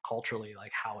adapt to culturally,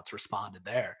 like, how it's responded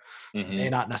there. Mm-hmm. It may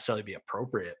not necessarily be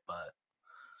appropriate, but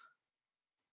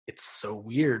it's so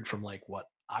weird from like what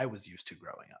I was used to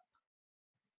growing up.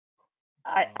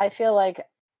 I feel like,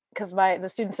 because the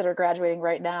students that are graduating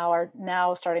right now are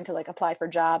now starting to like apply for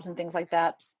jobs and things like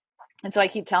that. And so I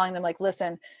keep telling them, like,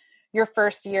 listen, your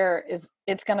first year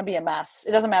it's going to be a mess.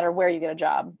 It doesn't matter where you get a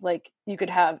job. Like, you could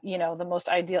have, the most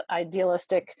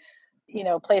idealistic,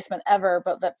 placement ever,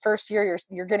 but that first year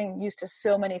you're getting used to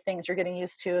so many things. You're getting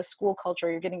used to a school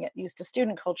culture. You're getting used to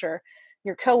student culture,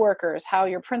 your coworkers, how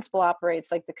your principal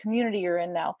operates, like the community you're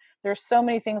in now. There's so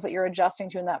many things that you're adjusting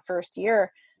to in that first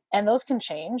year, and those can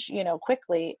change,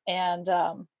 quickly. And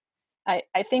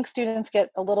I think students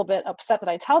get a little bit upset that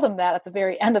I tell them that at the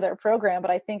very end of their program,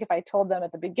 but I think if I told them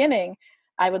at the beginning,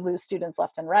 I would lose students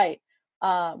left and right.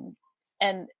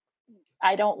 And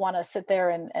I don't want to sit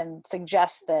there and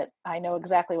suggest that I know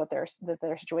exactly what their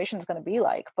situation is going to be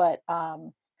like, but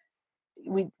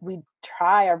we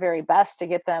try our very best to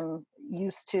get them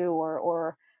used to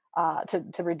or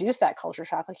to reduce that culture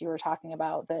shock, like you were talking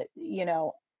about. That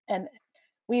and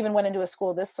we even went into a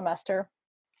school this semester,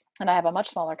 and I have a much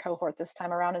smaller cohort this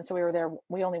time around, and so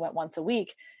we only went once a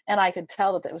week, and I could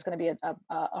tell that it was going to be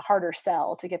a harder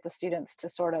sell to get the students to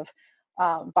sort of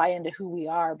buy into who we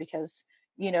are, because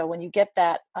when you get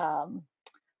that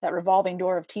revolving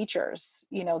door of teachers,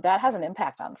 that has an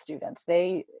impact on students.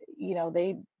 There's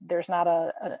not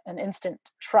an instant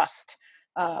trust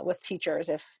with teachers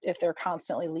if they're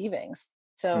constantly leaving.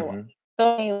 So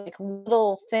so many like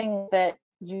little things that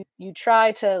you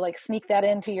try to like sneak that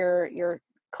into your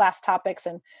class topics,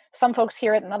 and some folks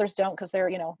hear it and others don't, because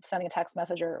they're sending a text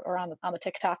message or on the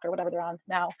TikTok or whatever they're on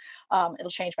now.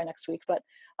 It'll change by next week, but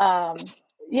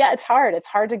yeah, it's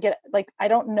hard to get, like, I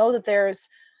don't know that there's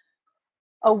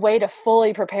a way to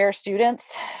fully prepare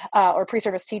students or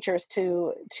pre-service teachers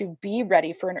to be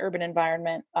ready for an urban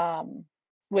environment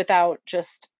without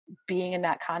just being in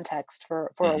that context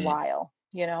for a while.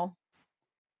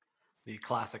 The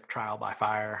classic trial by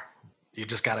fire. You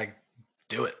just got to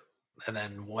do it, and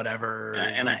then whatever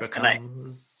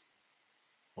becomes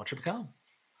what you become.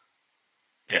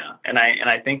 Yeah, and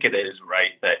I think it is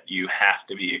right that you have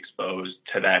to be exposed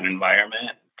to that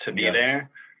environment to be there.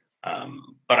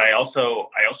 But I also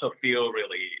feel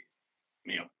really,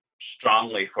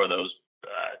 strongly for those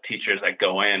teachers that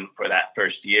go in for that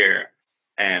first year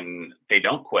and they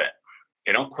don't quit.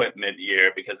 They don't quit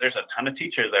mid-year, because there's a ton of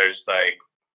teachers that are just like,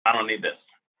 I don't need this.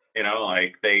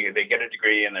 Like they get a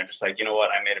degree and they're just like, you know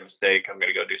what, I made a mistake, I'm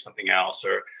going to go do something else.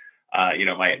 Or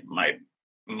my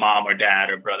mom or dad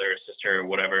or brother or sister or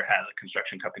whatever has a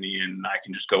construction company, and I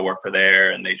can just go work for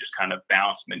there, and they just kind of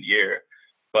bounce mid-year.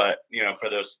 But, for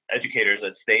those educators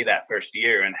that stay that first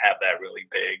year and have that really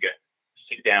big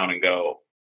sit down and go,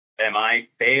 am I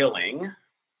failing?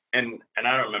 And I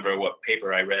don't remember what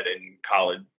paper I read in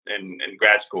college and in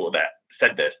grad school that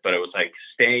said this, but it was like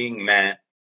staying meant,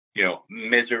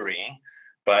 misery,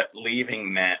 but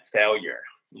leaving meant failure.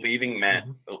 Leaving meant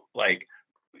like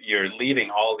you're leaving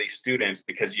all these students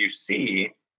because you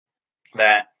see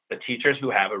that the teachers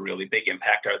who have a really big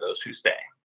impact are those who stay,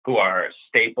 who are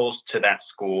staples to that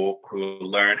school, who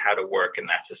learn how to work in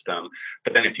that system.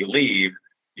 But then if you leave,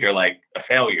 you're like a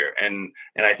failure. And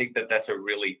I think that that's a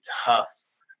really tough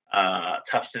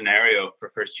scenario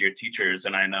for first year teachers.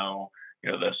 And I know,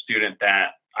 the student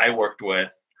that I worked with,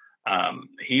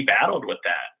 he battled with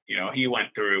that. He went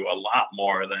through a lot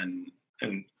more than,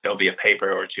 and there'll be a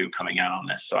paper or two coming out on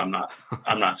this. So I'm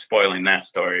not spoiling that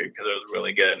story because it was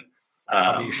really good.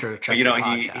 I'll be sure to check.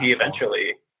 But, he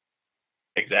eventually,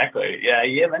 exactly. Yeah.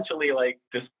 He eventually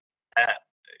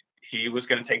he was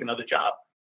going to take another job,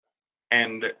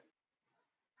 and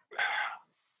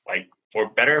like, for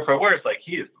better or for worse, like,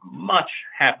 he is much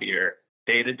happier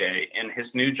day to day in his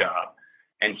new job,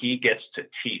 and he gets to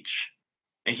teach,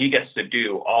 and he gets to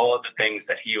do all of the things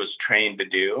that he was trained to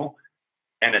do.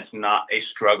 And it's not a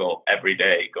struggle every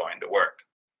day going to work.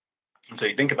 And so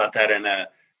you think about that in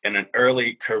an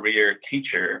early career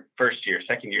teacher, first year,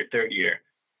 second year, third year,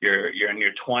 you're in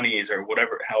your 20s or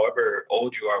whatever, however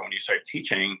old you are when you start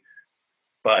teaching.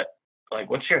 But like,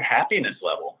 what's your happiness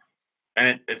level?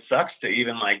 And it sucks to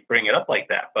even like bring it up like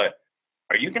that, but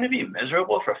are you going to be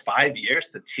miserable for 5 years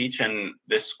to teach in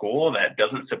this school that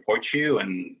doesn't support you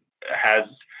and has,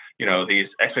 these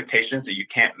expectations that you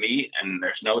can't meet, and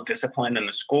there's no discipline in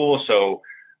the school? So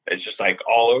it's just like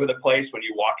all over the place when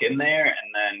you walk in there,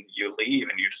 and then you leave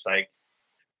and you're just like,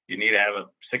 you need to have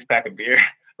a 6-pack of beer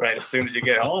right as soon as you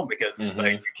get home, because it's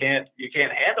like, you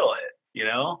can't handle it,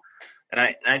 And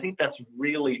I think that's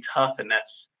really tough. And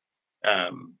that's,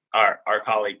 our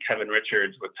colleague Kevin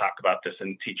Richards would talk about this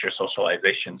in teacher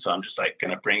socialization. So I'm just like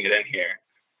going to bring it in here,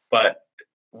 but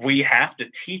we have to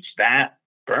teach that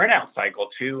burnout cycle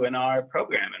too in our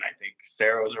program. And I think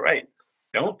Sarah was right.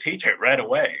 Don't teach it right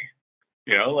away.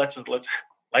 Let's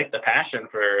light the passion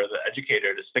for the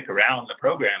educator to stick around the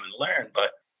program and learn.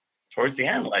 But towards the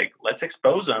end, like, let's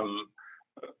expose them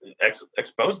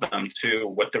to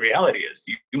what the reality is.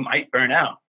 You might burn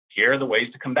out. Here are the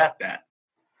ways to combat that.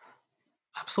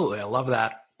 Absolutely. I love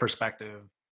that perspective,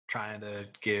 trying to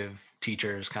give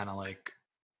teachers kind of like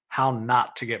how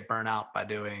not to get burnt out by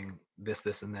doing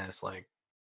this, and this. Like,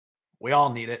 we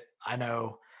all need it. I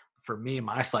know for me,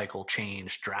 my cycle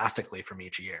changed drastically from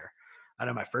each year. I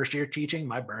know my first year teaching,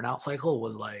 my burnout cycle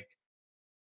was like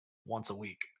once a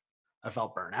week. I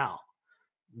felt burnt out.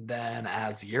 Then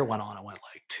as the year went on, it went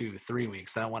like 2-3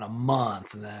 weeks. Then it went a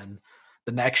month. And then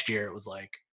the next year it was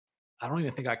like, I don't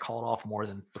even think I called off more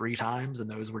than 3 times. And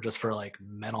those were just for like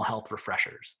mental health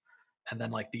refreshers. And then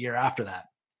like the year after that,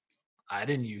 I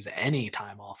didn't use any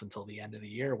time off until the end of the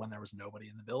year when there was nobody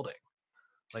in the building.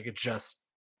 Like, it's just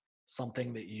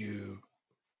something that you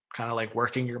kind of like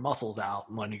working your muscles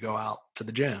out when you go out to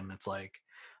the gym. It's like,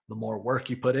 the more work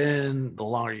you put in, the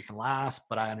longer you can last.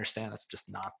 But I understand it's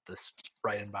just not this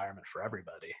right environment for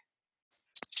everybody.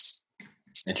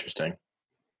 Interesting.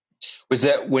 Was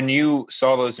that when you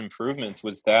saw those improvements,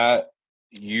 was that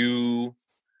you,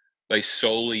 like,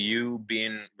 solely you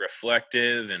being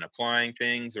reflective and applying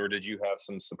things, or did you have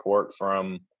some support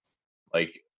from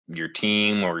like your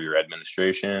team or your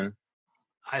administration?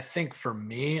 I think for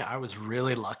me, I was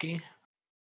really lucky.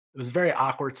 It was a very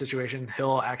awkward situation.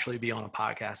 He'll actually be on a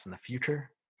podcast in the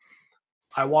future.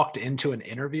 I walked into an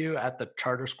interview at the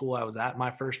charter school I was at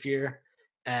my first year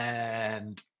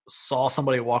and saw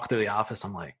somebody walk through the office.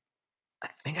 I'm like, I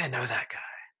think I know that guy.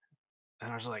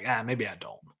 And I was like, maybe I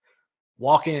don't.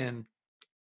 Walk in,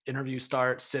 interview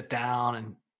starts, sit down,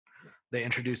 and they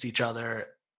introduce each other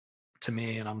to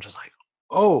me. And I'm just like,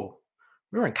 oh,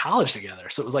 we were in college together.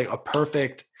 So it was like a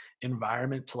perfect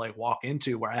environment to like walk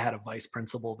into, where I had a vice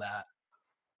principal that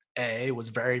A, was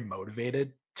very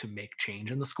motivated to make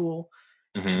change in the school.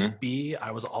 And B,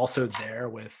 I was also there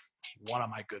with one of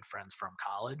my good friends from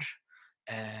college.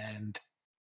 And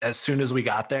as soon as we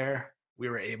got there, we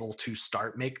were able to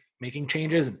start making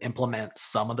changes and implement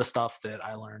some of the stuff that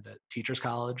I learned at Teachers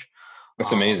College.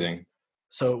 That's amazing.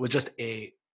 So it was just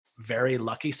a very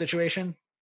lucky situation,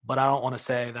 but I don't want to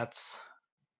say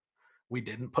we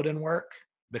didn't put in work,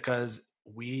 because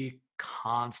we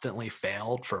constantly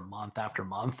failed for month after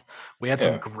month. We had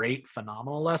some great,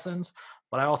 phenomenal lessons,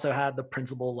 But I also had the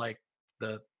principal, like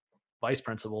the vice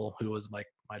principal, who was like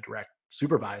my direct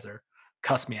supervisor,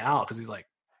 cuss me out because he's like,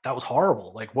 that was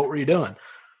horrible. Like, what were you doing?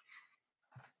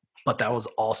 But that was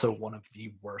also one of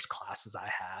the worst classes I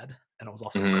had. And it was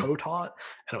also co-taught,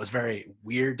 and it was very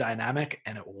weird dynamic.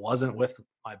 And it wasn't with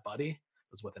my buddy.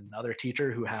 It was with another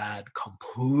teacher who had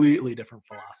completely different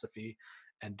philosophy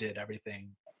and did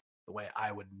everything the way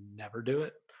I would never do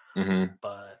it.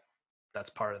 But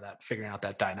that's part of that, figuring out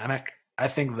that dynamic. I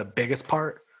think the biggest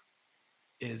part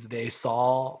is they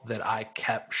saw that I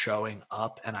kept showing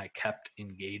up and I kept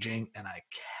engaging and I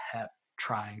kept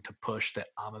trying to push that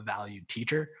I'm a valued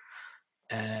teacher.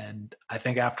 And I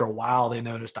think after a while, they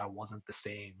noticed I wasn't the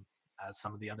same as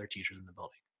some of the other teachers in the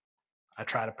building. I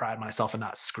try to pride myself in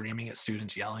not screaming at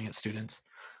students, yelling at students.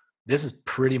 This is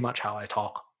pretty much how I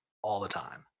talk all the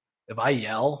time. If I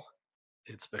yell,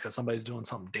 it's because somebody's doing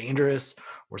something dangerous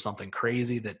or something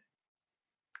crazy that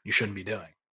you shouldn't be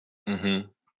doing.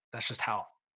 That's just how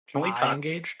I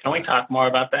engage. Can we talk more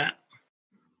about that?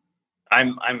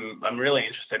 I'm really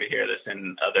interested to hear this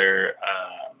in other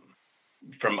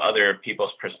from other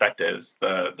people's perspectives.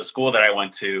 The school that I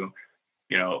went to,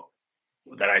 you know,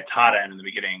 that I taught at in the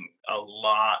beginning, a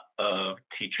lot of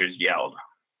teachers yelled.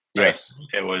 Right? Yes.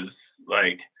 It was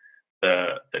like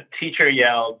the teacher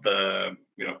yelled, the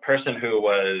person who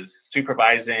was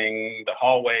supervising the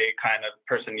hallway kind of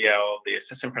person yelled, the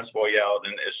assistant principal yelled,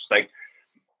 and it's just like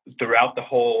throughout the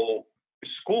whole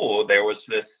school there was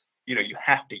this, you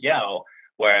have to yell,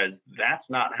 whereas that's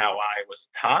not how I was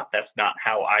taught. That's not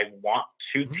how I want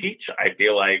to teach. I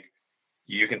feel like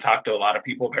you can talk to a lot of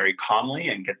people very calmly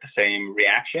and get the same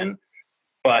reaction.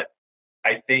 But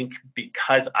I think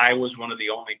because I was one of the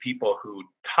only people who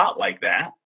taught like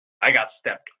that, I got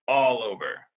stepped all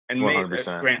over. And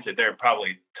 100%. Granted, there are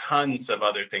probably tons of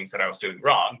other things that I was doing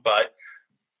wrong, but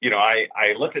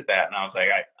I looked at that and I was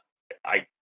like,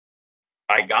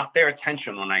 I got their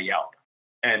attention when I yelled.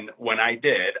 And when I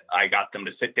did, I got them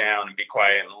to sit down and be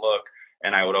quiet and look.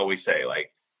 And I would always say,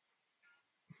 like,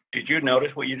 did you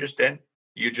notice what you just did?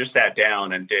 You just sat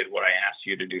down and did what I asked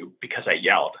you to do because I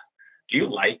yelled. Do you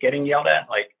like getting yelled at?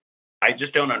 Like, I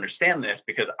just don't understand this,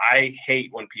 because I hate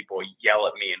when people yell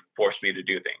at me and force me to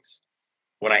do things.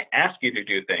 When I ask you to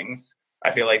do things,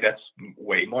 I feel like that's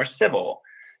way more civil.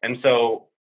 And so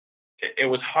it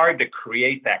was hard to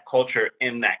create that culture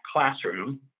in that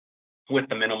classroom with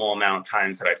the minimal amount of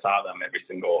times that I saw them every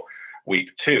single week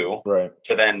too, right,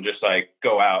 to then just like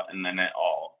go out and then it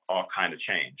all kind of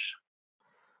change.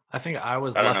 I think I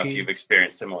was I don't lucky. know if you've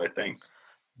experienced similar things.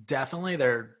 Definitely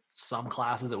there are some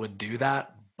classes that would do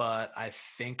that, but I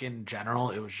think in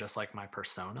general it was just like my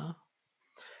persona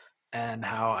and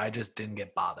how I just didn't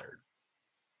get bothered.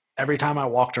 Every time I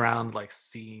walked around, like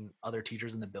seeing other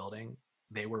teachers in the building,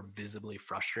 they were visibly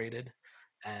frustrated.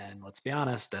 And let's be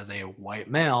honest, as a white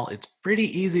male, it's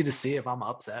pretty easy to see if I'm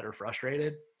upset or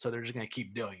frustrated. So they're just going to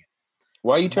keep doing it.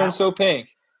 Why you turn so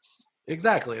pink?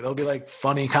 Exactly. There'll be like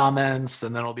funny comments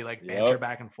and then it'll be like banter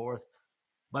back and forth.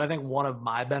 But I think one of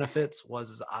my benefits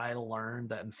was I learned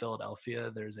that in Philadelphia,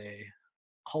 there's a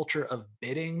culture of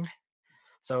bidding.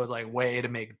 So it was like way to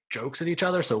make jokes at each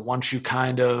other. So once you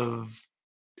kind of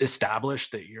establish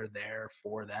that you're there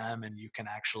for them and you can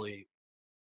actually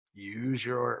use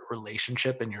your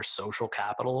relationship and your social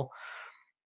capital,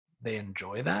 they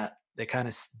enjoy that. They kind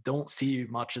of don't see you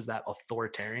much as that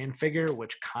authoritarian figure,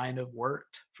 which kind of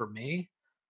worked for me.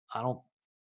 I don't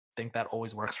think that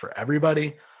always works for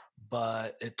everybody,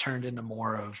 but it turned into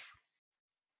more of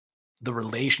the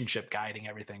relationship guiding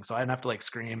everything. So I didn't have to like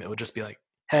scream. It would just be like,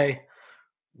 hey,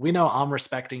 we know I'm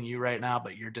respecting you right now,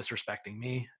 but you're disrespecting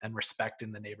me, and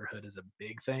respecting the neighborhood is a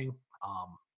big thing.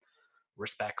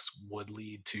 Respects would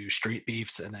lead to street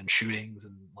beefs and then shootings.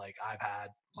 And like I've had,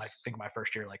 I think my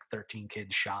first year, like 13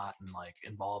 kids shot and like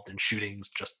involved in shootings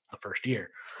just the first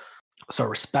year. So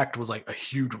respect was like a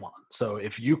huge one. So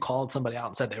if you called somebody out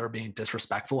and said they were being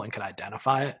disrespectful and could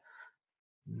identify it,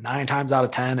 9 times out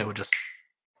of 10, it would just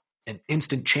an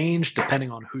instant change depending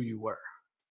on who you were.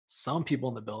 Some people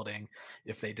in the building,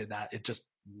 if they did that, it just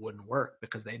wouldn't work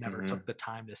because they never took the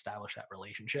time to establish that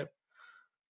relationship.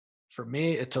 For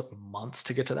me, it took months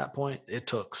to get to that point. It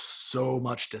took so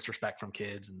much disrespect from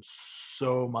kids and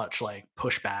so much like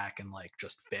pushback and like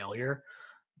just failure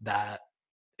that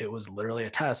it was literally a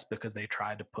test, because they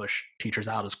tried to push teachers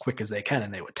out as quick as they can,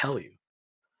 and they would tell you.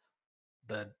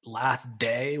 The last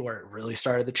day where it really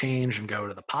started to change and go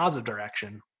to the positive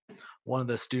direction, one of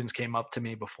the students came up to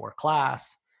me before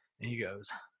class and he goes,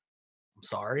 I'm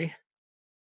sorry,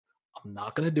 I'm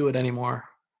not going to do it anymore.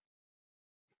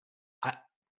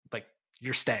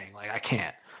 You're staying. Like, I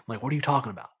can't. I'm like, what are you talking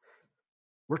about?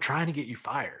 we're trying to get you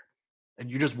fired and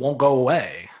you just won't go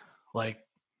away. Like,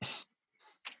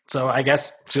 so I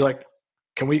guess she's like,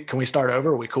 can we start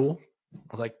over? Are we cool? I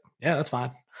was like, yeah, that's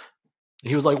fine.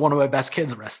 He was like one of my best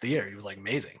kids the rest of the year. He was like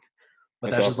amazing.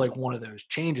 But that's just like one of those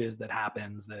changes that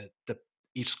happens that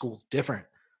each school's different.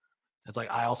 It's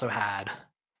like I also had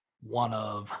one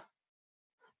of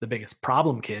the biggest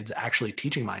problem kids actually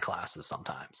teaching my classes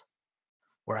sometimes,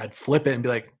 where I'd flip it and be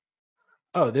like,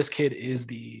 oh, this kid is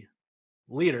the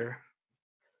leader.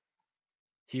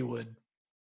 He was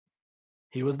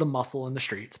the muscle in the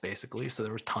streets, basically. So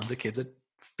there was tons of kids that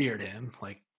feared him.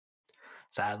 Like,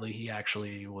 sadly, he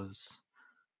actually was,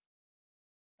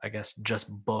 I guess,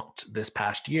 just booked this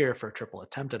past year for a triple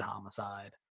attempted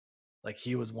homicide. Like,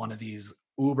 he was one of these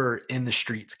uber in the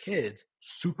streets kids,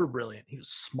 super brilliant. He was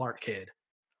a smart kid,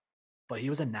 but he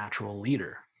was a natural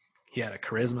leader. He had a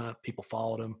charisma. People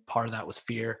followed him. Part of that was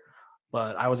fear,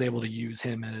 but I was able to use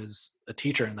him as a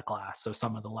teacher in the class. So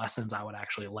some of the lessons I would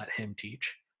actually let him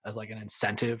teach as like an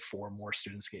incentive for more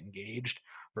students to get engaged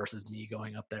versus me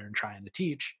going up there and trying to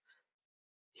teach.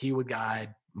 He would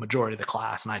guide majority of the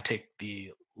class and I'd take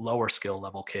the lower skill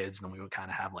level kids and then we would kind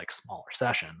of have like smaller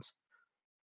sessions.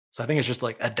 So I think it's just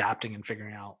like adapting and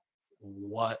figuring out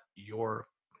what your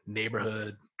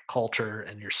neighborhood culture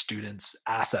and your students'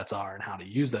 assets are and how to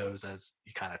use those, as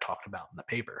you kind of talked about in the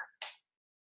paper.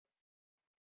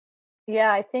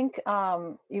 Yeah, I think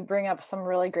you bring up some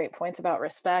really great points about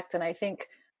respect. And I think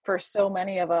for so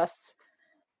many of us,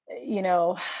 you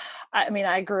know, I mean,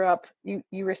 I grew up,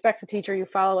 you respect the teacher, you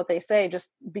follow what they say just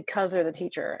because they're the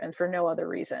teacher and for no other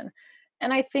reason.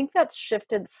 And I think that's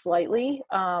shifted slightly.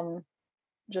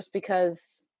 Just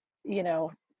because, you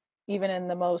know, even in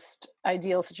the most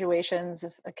ideal situations,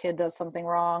 if a kid does something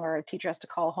wrong or a teacher has to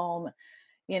call home,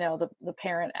 you know, the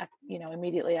parent, you know,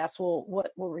 immediately asks, well,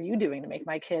 what were you doing to make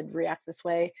my kid react this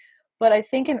way? But I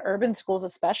think in urban schools,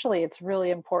 especially, it's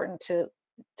really important to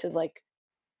like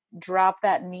drop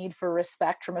that need for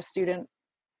respect from a student,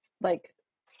 like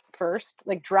first,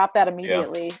 like drop that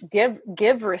immediately, give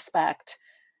respect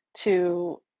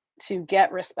to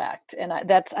get respect. And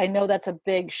I know that's a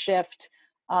big shift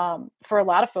for a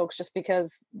lot of folks, just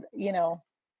because, you know,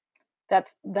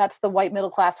 that's the white middle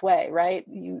class way, right?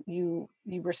 You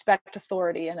respect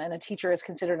authority, and a teacher is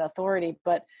considered an authority,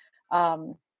 but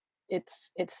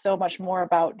it's so much more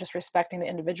about just respecting the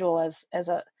individual as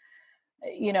a,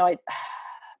 you know,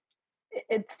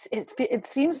 it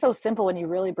seems so simple when you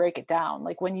really break it down.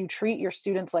 Like when you treat your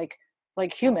students like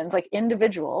humans, like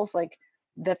individuals, like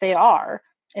that they are,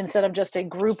 instead of just a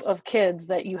group of kids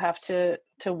that you have to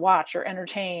watch or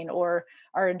entertain or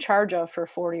are in charge of for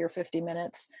 40 or 50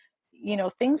 minutes, you know,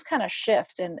 things kind of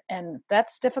shift, and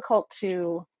that's difficult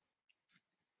to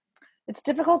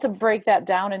break that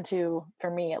down into,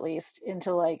 for me at least,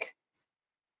 into like,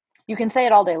 you can say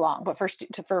it all day long, but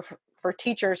for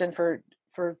teachers and for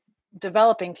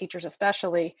developing teachers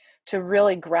especially, to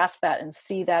really grasp that and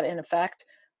see that in effect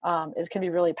is can be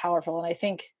really powerful. And I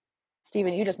think,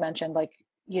 Stephen, you just mentioned, like,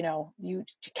 you know, you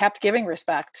kept giving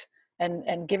respect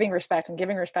and giving respect and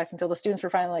giving respect until the students were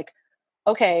finally like,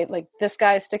 okay, like this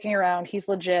guy's sticking around, he's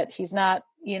legit, he's not,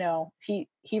 you know, he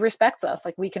respects us,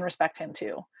 like we can respect him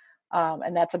too.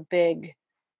 And that's a big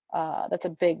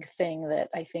thing that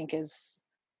I think is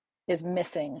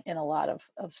missing in a lot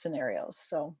of scenarios.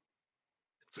 So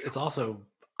it's also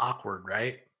awkward,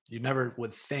 right? You never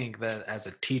would think that as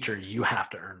a teacher you have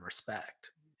to earn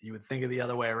respect. You would think of the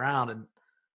other way around, and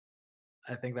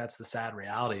I think that's the sad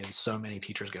reality. And so many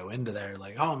teachers go into there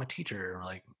like, oh, I'm a teacher, or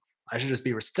like, I should just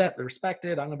be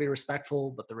respected, I'm gonna be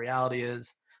respectful. But the reality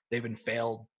is they've been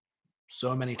failed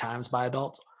so many times by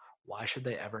adults. Why should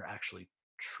they ever actually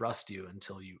trust you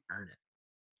until you earn it?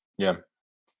 Yeah.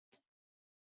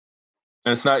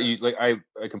 And it's not you, like I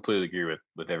completely agree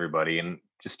with everybody. And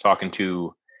just talking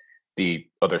to the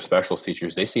other specials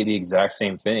teachers, they say the exact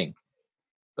same thing.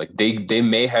 Like they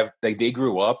may have, like, they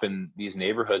grew up in these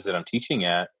neighborhoods that I'm teaching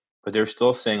at, but they're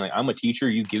still saying, like, I'm a teacher,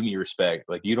 you give me respect.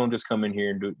 Like, you don't just come in here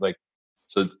and do, like,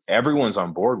 so everyone's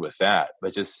on board with that.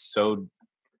 But just so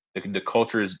the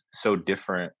culture is so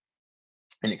different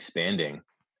and expanding.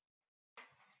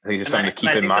 I think it's just something to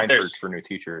keep in mind for new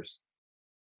teachers.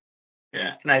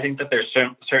 Yeah, and I think that there's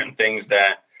certain things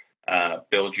that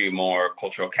build you more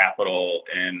cultural capital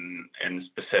in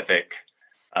specific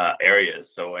areas.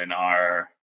 So in our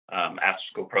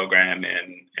after-school program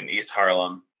in East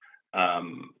Harlem,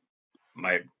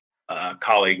 my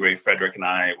colleague Ray Frederick and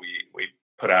I, we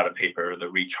put out a paper, the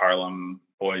Reach Harlem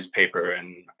Boys paper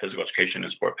in physical education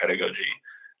and sport pedagogy,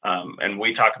 and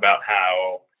we talk about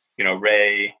how, you know,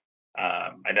 Ray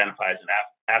identifies an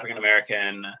African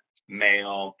American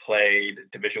male, played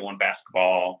Division I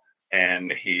basketball,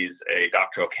 and he's a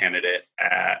doctoral candidate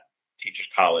at Teachers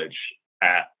College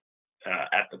at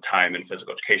the time in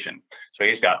physical education. So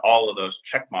he's got all of those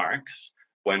check marks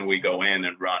when we go in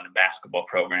and run a basketball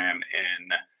program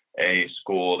in a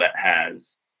school that has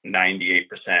 98%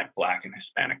 Black and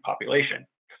Hispanic population.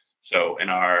 So in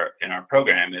our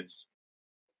program, it's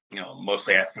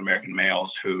mostly African American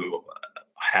males who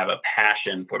have a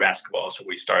passion for basketball. So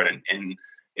we start an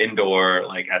indoor,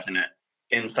 like as an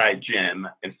inside gym,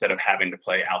 instead of having to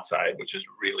play outside, which is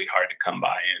really hard to come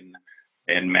by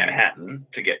in Manhattan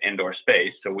to get indoor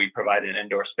space. So we provide an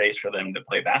indoor space for them to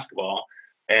play basketball.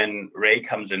 And Ray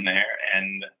comes in there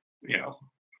and,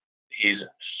 he's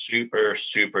super,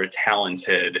 super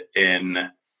talented in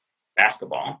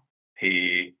basketball.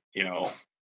 He,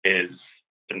 is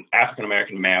an African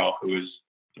American male who's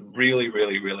really,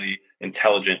 really, really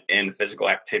intelligent in physical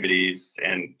activities.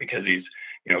 And because he's,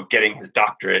 getting his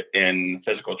doctorate in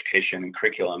physical education and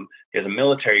curriculum, he has a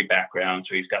military background.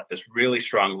 So he's got this really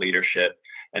strong leadership.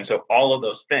 And so all of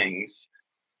those things,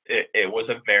 it was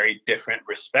a very different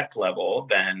respect level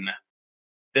than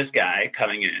this guy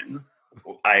coming in.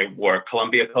 I wore a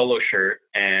Columbia polo shirt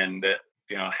and,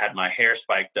 had my hair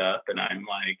spiked up, and I'm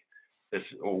like this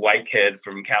white kid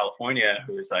from California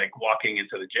who's like walking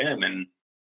into the gym, and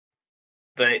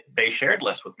they shared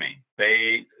less with me.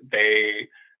 They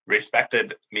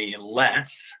respected me less.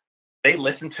 They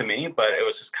listened to me, but it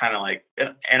was just kind of like,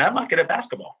 and I'm not good at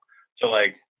basketball. So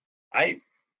like, I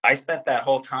spent that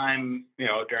whole time,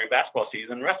 during basketball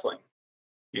season wrestling,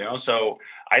 so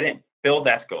I didn't build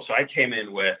that skill. So I came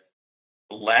in with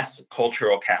less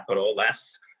cultural capital, less,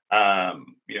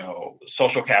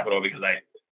 social capital, because I,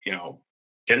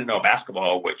 didn't know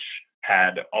basketball, which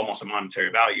had almost a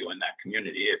monetary value in that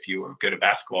community. If you were good at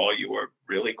basketball, you were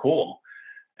really cool.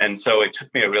 And so it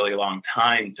took me a really long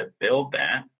time to build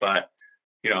that. But,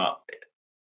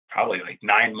 probably like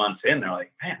 9 months in, they're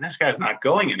like, man, this guy's not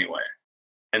going anywhere.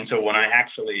 And so when I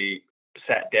actually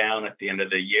sat down at the end of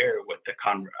the year with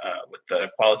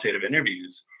the qualitative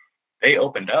interviews, they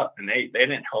opened up and they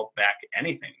didn't hold back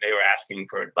anything. They were asking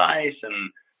for advice,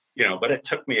 and but it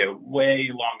took me a way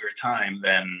longer time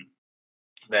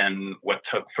than what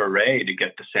took for Ray to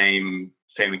get the same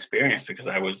experience, because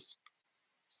I was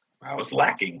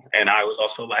lacking, and I was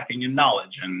also lacking in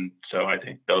knowledge. And so I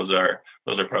think those are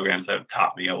programs that have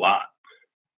taught me a lot.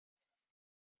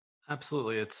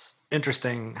 Absolutely. It's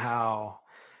interesting how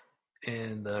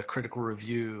in the critical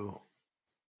review,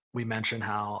 we mentioned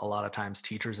how a lot of times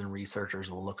teachers and researchers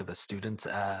will look at the students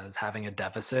as having a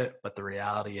deficit, but the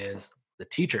reality is the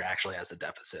teacher actually has a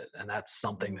deficit. And that's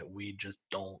something that we just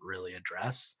don't really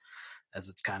address, as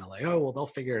it's kind of like, oh, well, they'll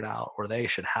figure it out, or they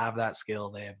should have that skill.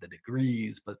 They have the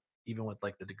degrees. But even with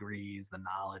like the degrees, the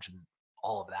knowledge and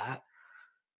all of that,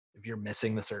 if you're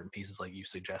missing the certain pieces, like you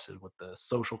suggested with the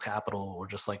social capital, or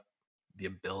just like the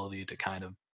ability to kind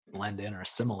of blend in or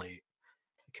assimilate,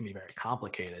 it can be very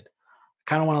complicated. I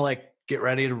kind of want to like get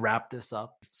ready to wrap this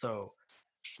up. So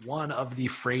one of the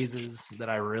phrases that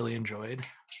I really enjoyed,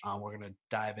 we're going to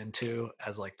dive into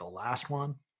as like the last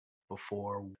one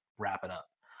before we wrap it up.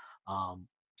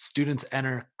 Students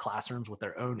enter classrooms with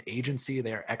their own agency.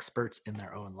 They are experts in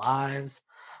their own lives,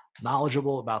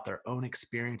 knowledgeable about their own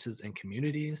experiences and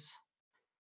communities.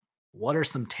 What are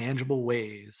some tangible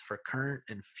ways for current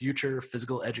and future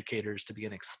physical educators to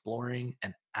begin exploring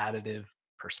an additive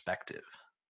perspective?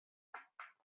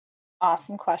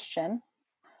 Awesome question.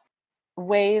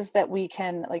 Ways that we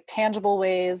can, like tangible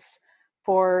ways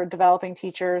for developing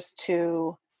teachers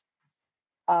to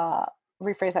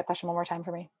rephrase that question one more time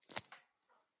for me.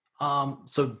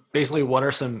 So basically, what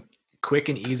are some quick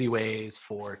and easy ways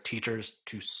for teachers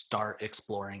to start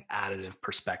exploring additive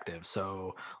perspective?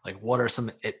 So like, what's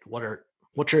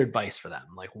your advice for them?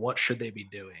 Like, what should they be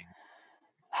doing?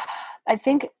 I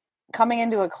think coming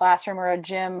into a classroom or a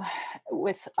gym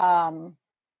with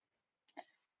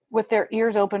their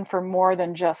ears open for more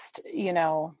than just,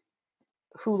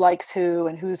 who likes who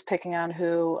and who's picking on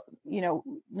who,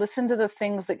 listen to the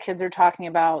things that kids are talking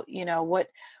about.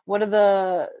 What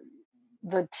are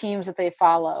the teams that they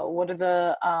follow? What are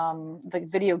the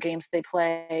video games they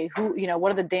play? Who,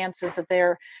 what are the dances that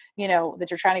they're, that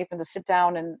you're trying to get them to sit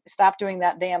down and stop doing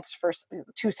that dance for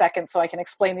 2 seconds so I can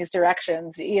explain these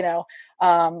directions,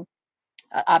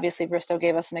 Obviously, Bristow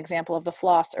gave us an example of the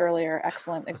floss earlier.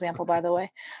 Excellent example, by the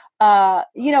way.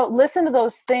 Listen to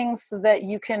those things so that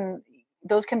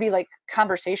those can be like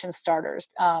conversation starters.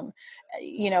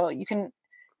 You can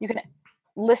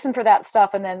listen for that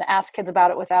stuff and then ask kids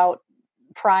about it without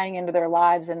prying into their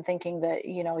lives and thinking that,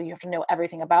 you know, you have to know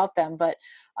everything about them, but,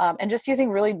 and just using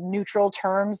really neutral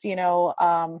terms, you know,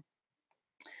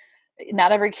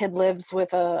 not every kid lives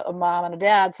with a mom and a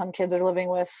dad. Some kids are living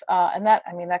with, and that,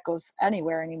 I mean, that goes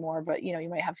anywhere anymore, but you know, you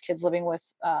might have kids living with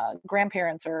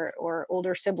grandparents or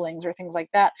older siblings or things like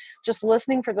that. Just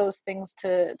listening for those things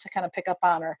to kind of pick up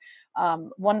on, or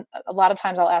a lot of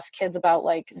times I'll ask kids about,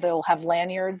 like, they'll have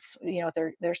lanyards, you know,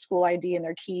 with their school ID and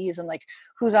their keys, and like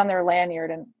who's on their lanyard.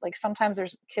 And like, sometimes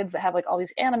there's kids that have like all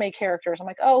these anime characters. I'm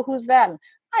like, oh, who's that? And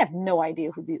I have no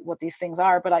idea what these things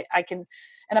are, but I can,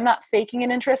 and I'm not faking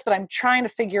an interest, but I'm trying to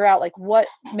figure out like what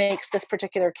makes this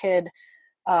particular kid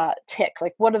tick.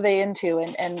 Like, what are they into?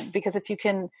 And because if you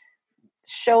can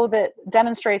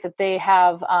demonstrate that they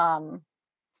have,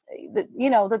 that, you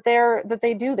know,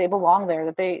 they belong there,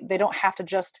 that they don't have to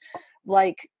just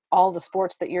like all the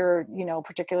sports that you're, you know,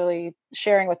 particularly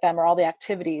sharing with them, or all the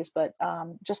activities, but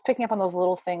just picking up on those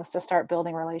little things to start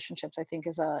building relationships, I think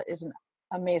is an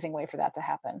amazing way for that to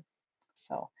happen.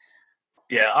 So,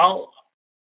 yeah, I'll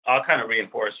kind of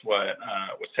reinforce what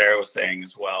Sarah was saying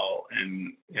as well,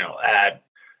 and, you know, add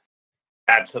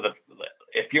to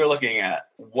if you're looking at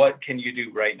what can you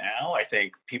do right now, I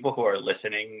think people who are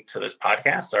listening to this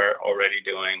podcast are already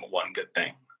doing one good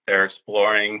thing. They're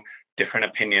exploring different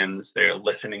opinions. They're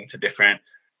listening to different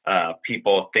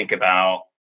people think about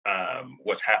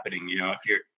what's happening. You know,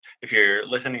 if you're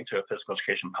listening to a physical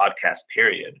education podcast,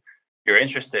 period, you're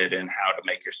interested in how to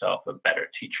make yourself a better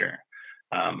teacher.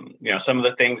 You know, some of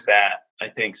the things that I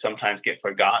think sometimes get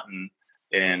forgotten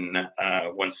in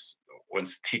once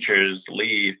teachers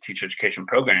leave teacher education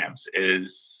programs is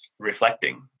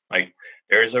reflecting. Like,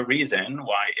 there is a reason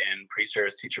why in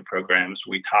pre-service teacher programs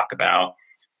we talk about,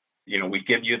 you know, we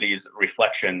give you these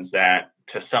reflections that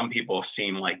to some people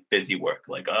seem like busy work.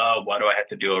 Like, oh, why do I have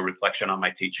to do a reflection on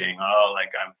my teaching? Oh,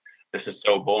 like this is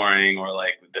so boring, or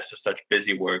like this is such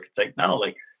busy work. It's like, no,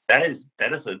 like that is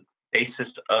a basis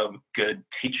of good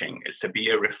teaching, is to be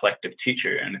a reflective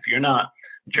teacher. And if you're not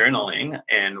journaling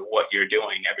and what you're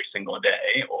doing every single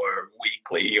day or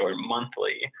weekly or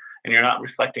monthly, and you're not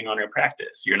reflecting on your practice,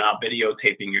 you're not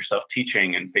videotaping yourself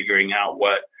teaching and figuring out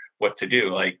what to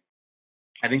do. Like,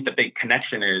 I think the big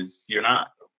connection is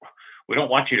we don't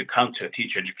want you to come to a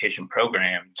teacher education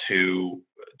program to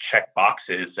check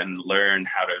boxes and learn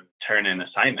how to turn in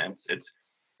assignments.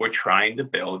 We're trying to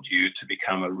build you to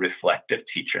become a reflective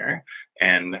teacher,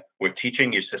 and we're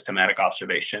teaching you systematic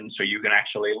observation so you can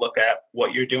actually look at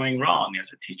what you're doing wrong as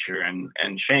a teacher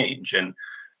and change. And,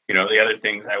 you know, the other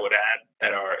things I would add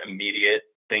that are immediate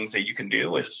things that you can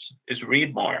do is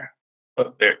read more.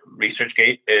 But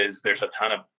ResearchGate there's a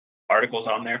ton of articles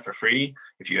on there for free.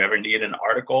 If you ever need an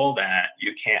article that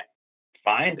you can't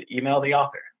find, email the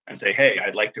author and say, hey,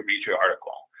 I'd like to read your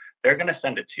article. They're going to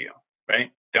send it to you,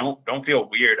 right? Don't feel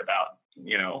weird about,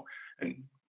 you know, and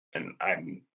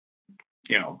I'm,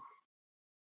 you know,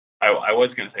 I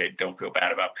was going to say, don't feel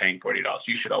bad about paying $40.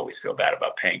 You should always feel bad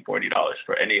about paying $40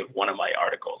 for any of one of my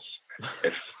articles.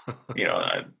 If, you know,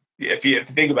 if you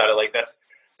think about it, like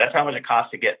that's how much it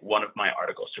costs to get one of my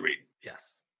articles to read.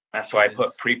 Yes. That's why I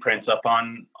put preprints up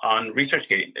on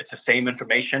ResearchGate. It's the same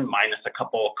information minus a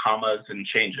couple commas and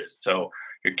changes. So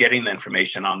you're getting the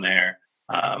information on there.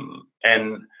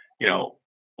 And, you know,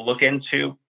 look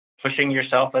into pushing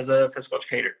yourself as a physical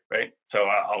educator, right? So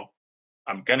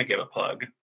I'm going to give a plug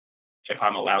if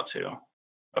I'm allowed to.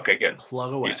 Okay, good.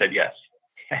 Plug away. You said yes.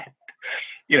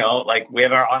 You know, like, we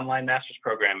have our online master's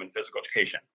program in physical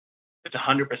education. It's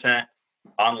 100%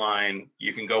 online.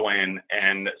 You can go in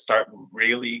and start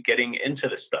really getting into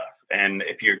this stuff. And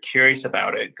if you're curious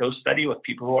about it, go study with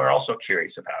people who are also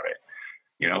curious about it.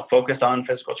 You know, focus on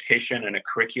physical education and a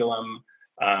curriculum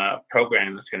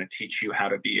program that's going to teach you how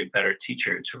to be a better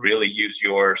teacher, to really use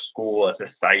your school as a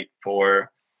site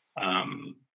for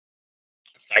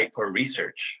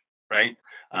research, right?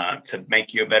 To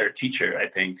make you a better teacher, I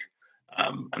think.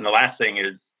 And the last thing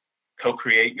is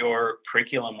co-create your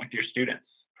curriculum with your students.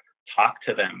 Talk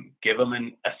to them, give them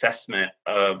an assessment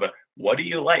of what do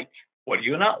you like? What do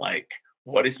you not like?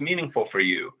 What is meaningful for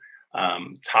you?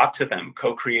 Talk to them,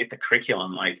 co-create the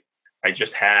curriculum. Like, I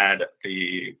just had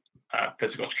the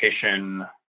physical education,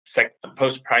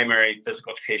 post-primary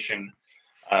physical education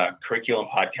curriculum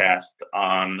podcast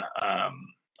on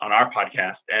our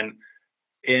podcast. And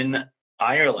in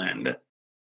Ireland,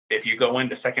 if you go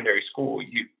into secondary school,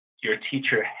 your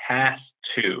teacher has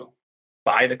to,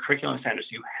 by the curriculum standards,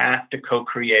 you have to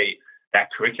co-create that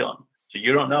curriculum. So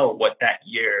you don't know what that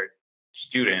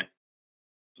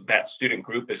student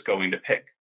group is going to pick.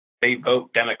 They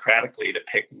vote democratically to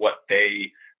pick what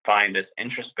they find is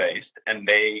interest-based, and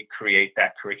they create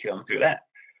that curriculum through that.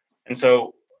 And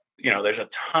so, there's a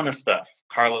ton of stuff.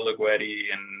 Carla Ligwetti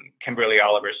and Kimberly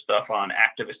Oliver's stuff on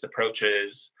activist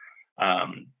approaches,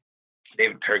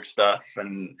 David Kirk's stuff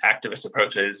and activist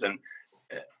approaches. And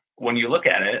when you look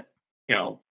at it,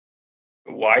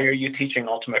 why are you teaching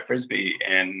ultimate frisbee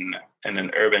in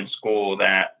an urban school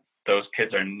that those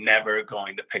kids are never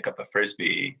going to pick up a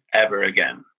frisbee ever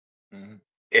again? Mm-hmm.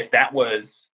 If that was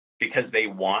because they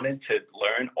wanted to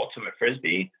learn ultimate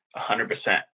frisbee, 100%,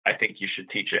 I think you should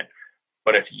teach it.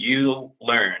 But if you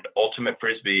learned ultimate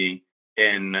frisbee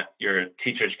in your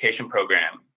teacher education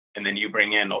program, and then you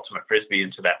bring in ultimate frisbee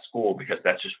into that school because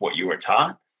that's just what you were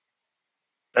taught,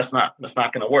 that's not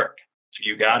going to work. So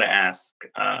you got to ask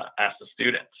the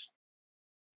students.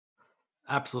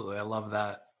 Absolutely. I love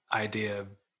that idea of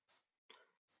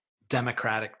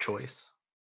democratic choice.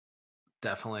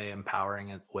 Definitely empowering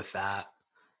it with that.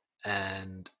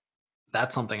 And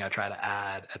that's something I try to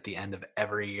add at the end of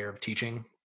every year of teaching.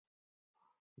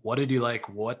 What did you like?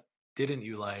 What didn't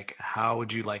you like? How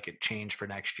would you like it changed for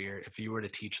next year? If you were to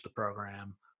teach the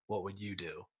program, what would you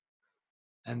do?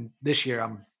 And this year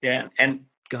I'm going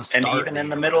to start. And even in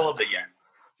the middle of the year.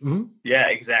 Mm-hmm. Yeah,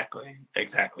 exactly.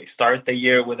 Start the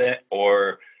year with it,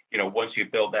 or, once you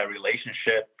build that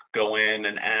relationship, go in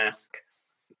and ask,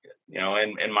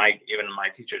 in my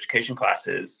teacher education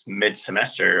classes,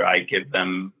 mid-semester, I give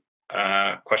them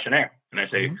a questionnaire and I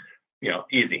say,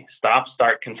 easy, stop,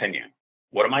 start, continue.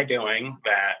 What am I doing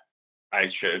that I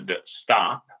should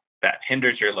stop that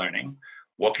hinders your learning?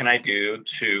 What can I do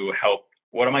to help?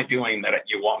 What am I doing that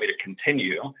you want me to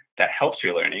continue that helps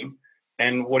your learning?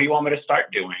 And what do you want me to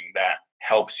start doing that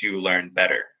helps you learn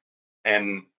better?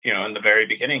 And, in the very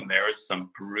beginning, there was some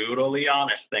brutally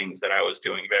honest things that I was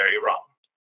doing very wrong.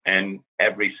 And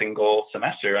every single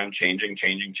semester, I'm changing,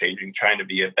 trying to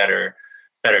be a better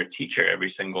teacher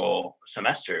every single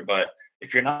semester. But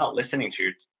if you're not listening to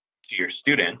your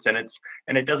students,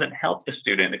 and it doesn't help the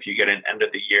student if you get an end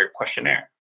of the year questionnaire,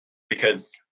 because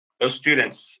those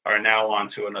students are now on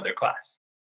to another class.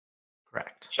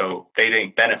 Correct. So they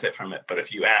didn't benefit from it. But if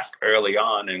you ask early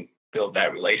on and build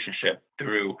that relationship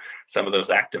through some of those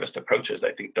activist approaches,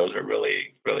 I think those are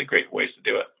really, really great ways to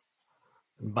do it.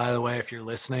 By the way, if you're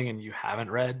listening and you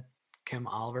haven't read Kim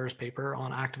Oliver's paper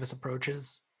on activist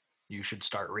approaches, you should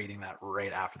start reading that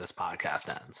right after this podcast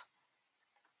ends.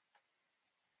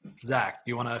 Zach,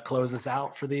 do you want to close this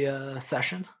out for the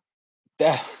session?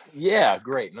 Yeah,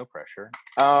 great. No pressure.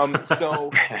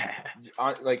 So,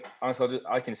 honestly,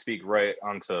 I can speak right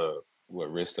onto what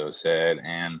Risto said,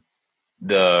 and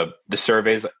the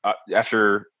surveys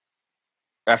after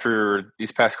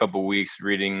these past couple of weeks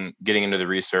getting into the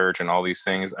research and all these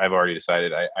things, I've already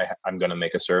decided I'm going to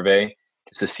make a survey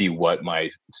just to see what my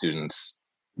students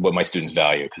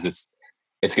value, because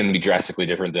it's going to be drastically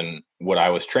different than what I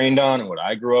was trained on and what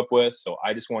I grew up with. So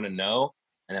I just want to know,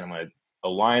 and then I'm going to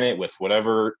align it with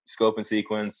whatever scope and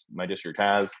sequence my district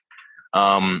has.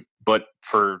 But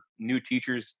for new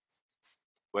teachers,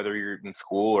 whether you're in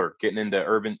school or getting into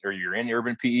urban, or you're in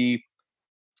urban PE,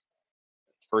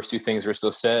 first two things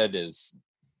Risto said is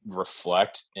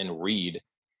reflect and read.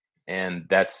 And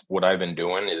that's what I've been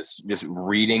doing, is just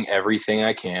reading everything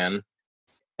I can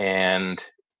and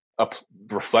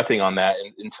reflecting on that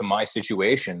into my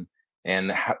situation.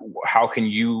 And how can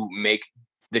you make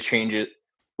the changes?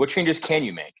 What changes can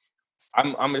you make?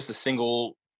 I'm just a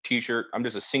single teacher. I'm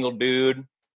just a single dude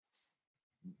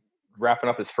wrapping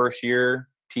up his first year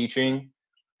teaching.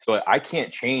 So I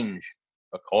can't change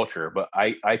a culture, but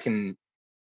I can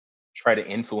try to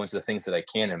influence the things that I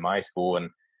can in my school. And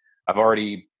I've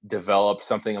already developed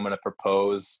something I'm going to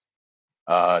propose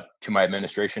to my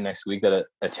administration next week that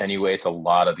attenuates a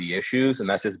lot of the issues. And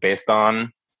that's just based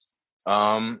on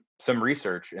some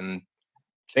research and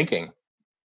thinking.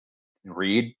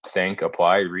 Read, think,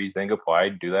 apply,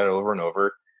 do that over and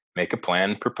over, make a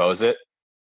plan, propose it.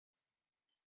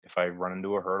 If I run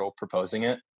into a hurdle proposing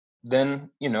it, then,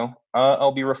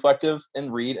 I'll be reflective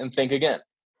and read and think again.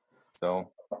 So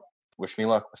wish me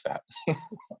luck with that.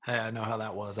 Hey, I know how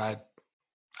that was. I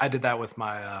did that with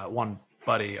my one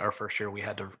buddy. Our first year, we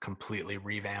had to completely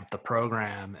revamp the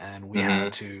program, and we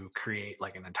had to create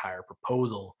like an entire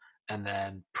proposal and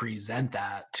then present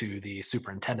that to the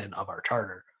superintendent of our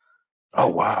charter. Oh,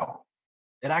 wow.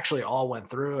 It actually all went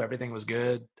through. Everything was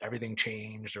good. Everything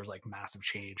changed. There was like massive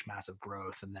change, massive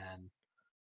growth, and then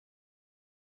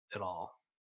it all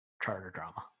charter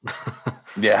drama.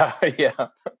 Yeah.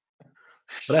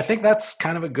 But I think that's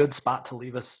kind of a good spot to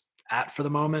leave us at for the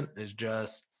moment, is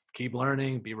just keep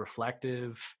learning, be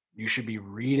reflective, You should be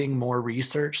reading more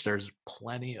research. There's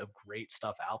plenty of great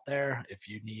stuff out there. If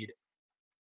you need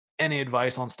any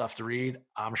advice on stuff to read,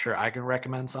 I'm sure I can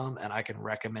recommend some, and I can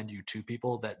recommend you 2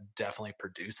 people that definitely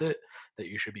produce it that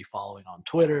you should be following on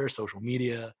Twitter, social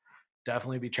media.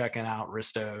 Definitely be checking out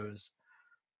Risto's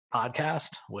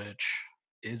podcast, which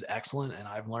is excellent, and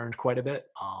I've learned quite a bit.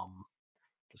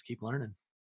 Just keep learning.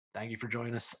 Thank you for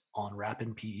joining us on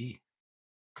Rappin' PE.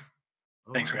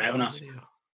 Thanks for having us. Video.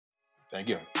 Thank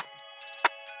you.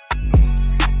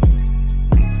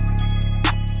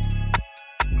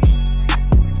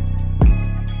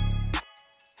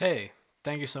 Hey,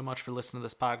 thank you so much for listening to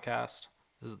this podcast.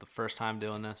 This is the first time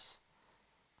doing this.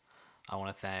 I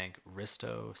want to thank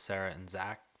Risto, Sarah, and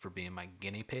Zach for being my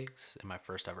guinea pigs in my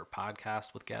first ever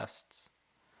podcast with guests.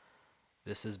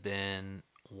 This has been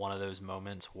one of those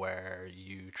moments where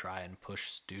you try and push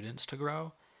students to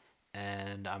grow,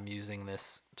 and I'm using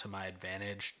this to my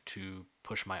advantage to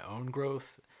push my own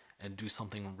growth and do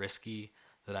something risky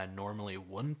that I normally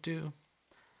wouldn't do,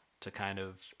 to kind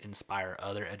of inspire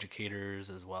other educators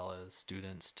as well as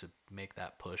students to make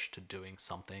that push to doing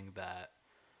something that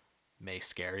may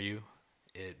scare you.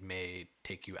 It may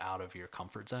take you out of your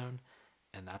comfort zone,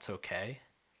 and that's okay.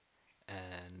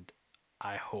 And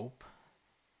I hope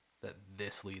that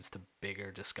this leads to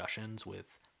bigger discussions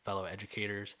with fellow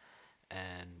educators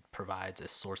and provides a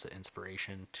source of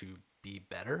inspiration to be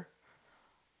better.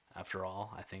 After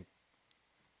all, I think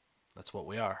that's what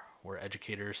we are. We're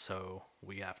educators, so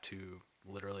we have to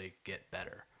literally get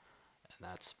better. And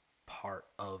that's part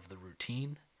of the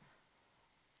routine.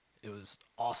 It was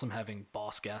awesome having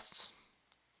boss guests.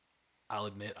 I'll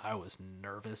admit I was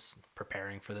nervous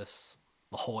preparing for this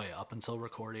the whole way up until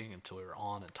recording, until we were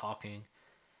on and talking,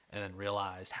 and then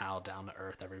realized how down to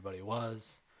earth everybody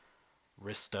was.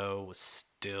 Risto was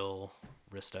still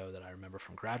Risto that I remember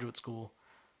from graduate school.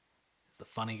 He's the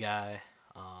funny guy.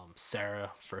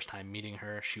 Sarah, first time meeting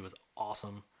her, she was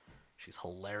awesome. She's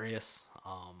hilarious.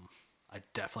 I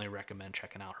definitely recommend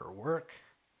checking out her work.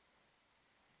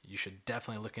 You should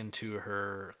definitely look into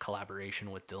her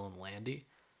collaboration with Dylan Landy.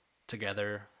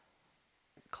 Together,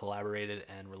 collaborated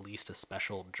and released a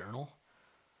special journal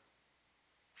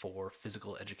for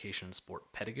physical education and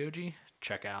sport pedagogy.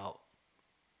 Check out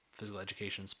Physical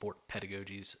Education and Sport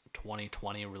Pedagogy's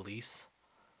 2020 release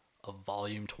of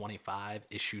volume 25,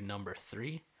 issue number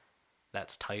 3.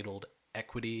 That's titled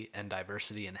Equity and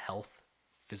Diversity in Health,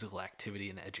 Physical Activity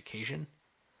and Education.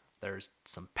 There's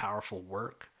some powerful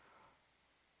work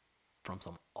from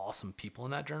some awesome people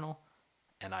in that journal,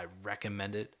 and I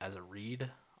recommend it as a read.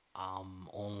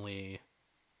 Only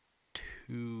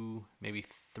 2, maybe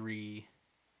 3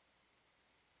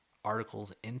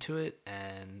 articles into it,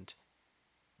 and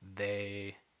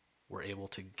they were able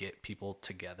to get people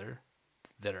together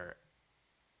that are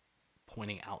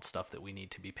pointing out stuff that we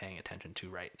need to be paying attention to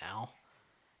right now.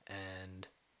 And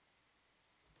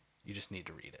you just need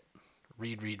to read it.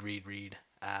 Read.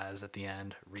 As at the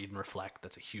end, read and reflect.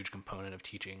 That's a huge component of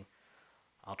teaching.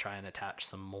 I'll try and attach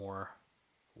some more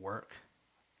work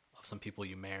of some people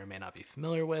you may or may not be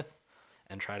familiar with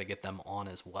and try to get them on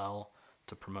as well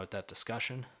to promote that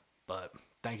discussion. But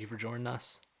thank you for joining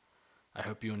us. I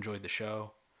hope you enjoyed the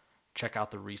show. Check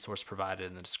out the resource provided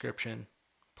in the description.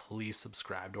 Please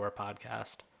subscribe to our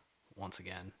podcast. Once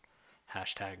again,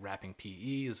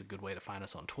 #RappingPE is a good way to find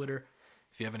us on Twitter.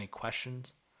 If you have any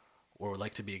questions or would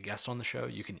like to be a guest on the show,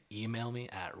 you can email me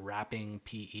at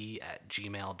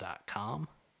rappingpe@gmail.com.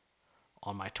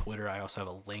 On my Twitter, I also have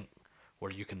a link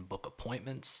where you can book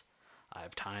appointments. I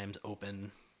have times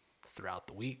open throughout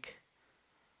the week.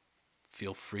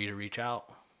 Feel free to reach out.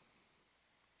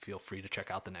 Feel free to check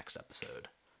out the next episode.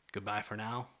 Goodbye for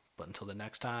now, but until the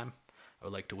next time, I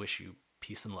would like to wish you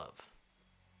peace and love.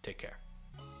 Take care.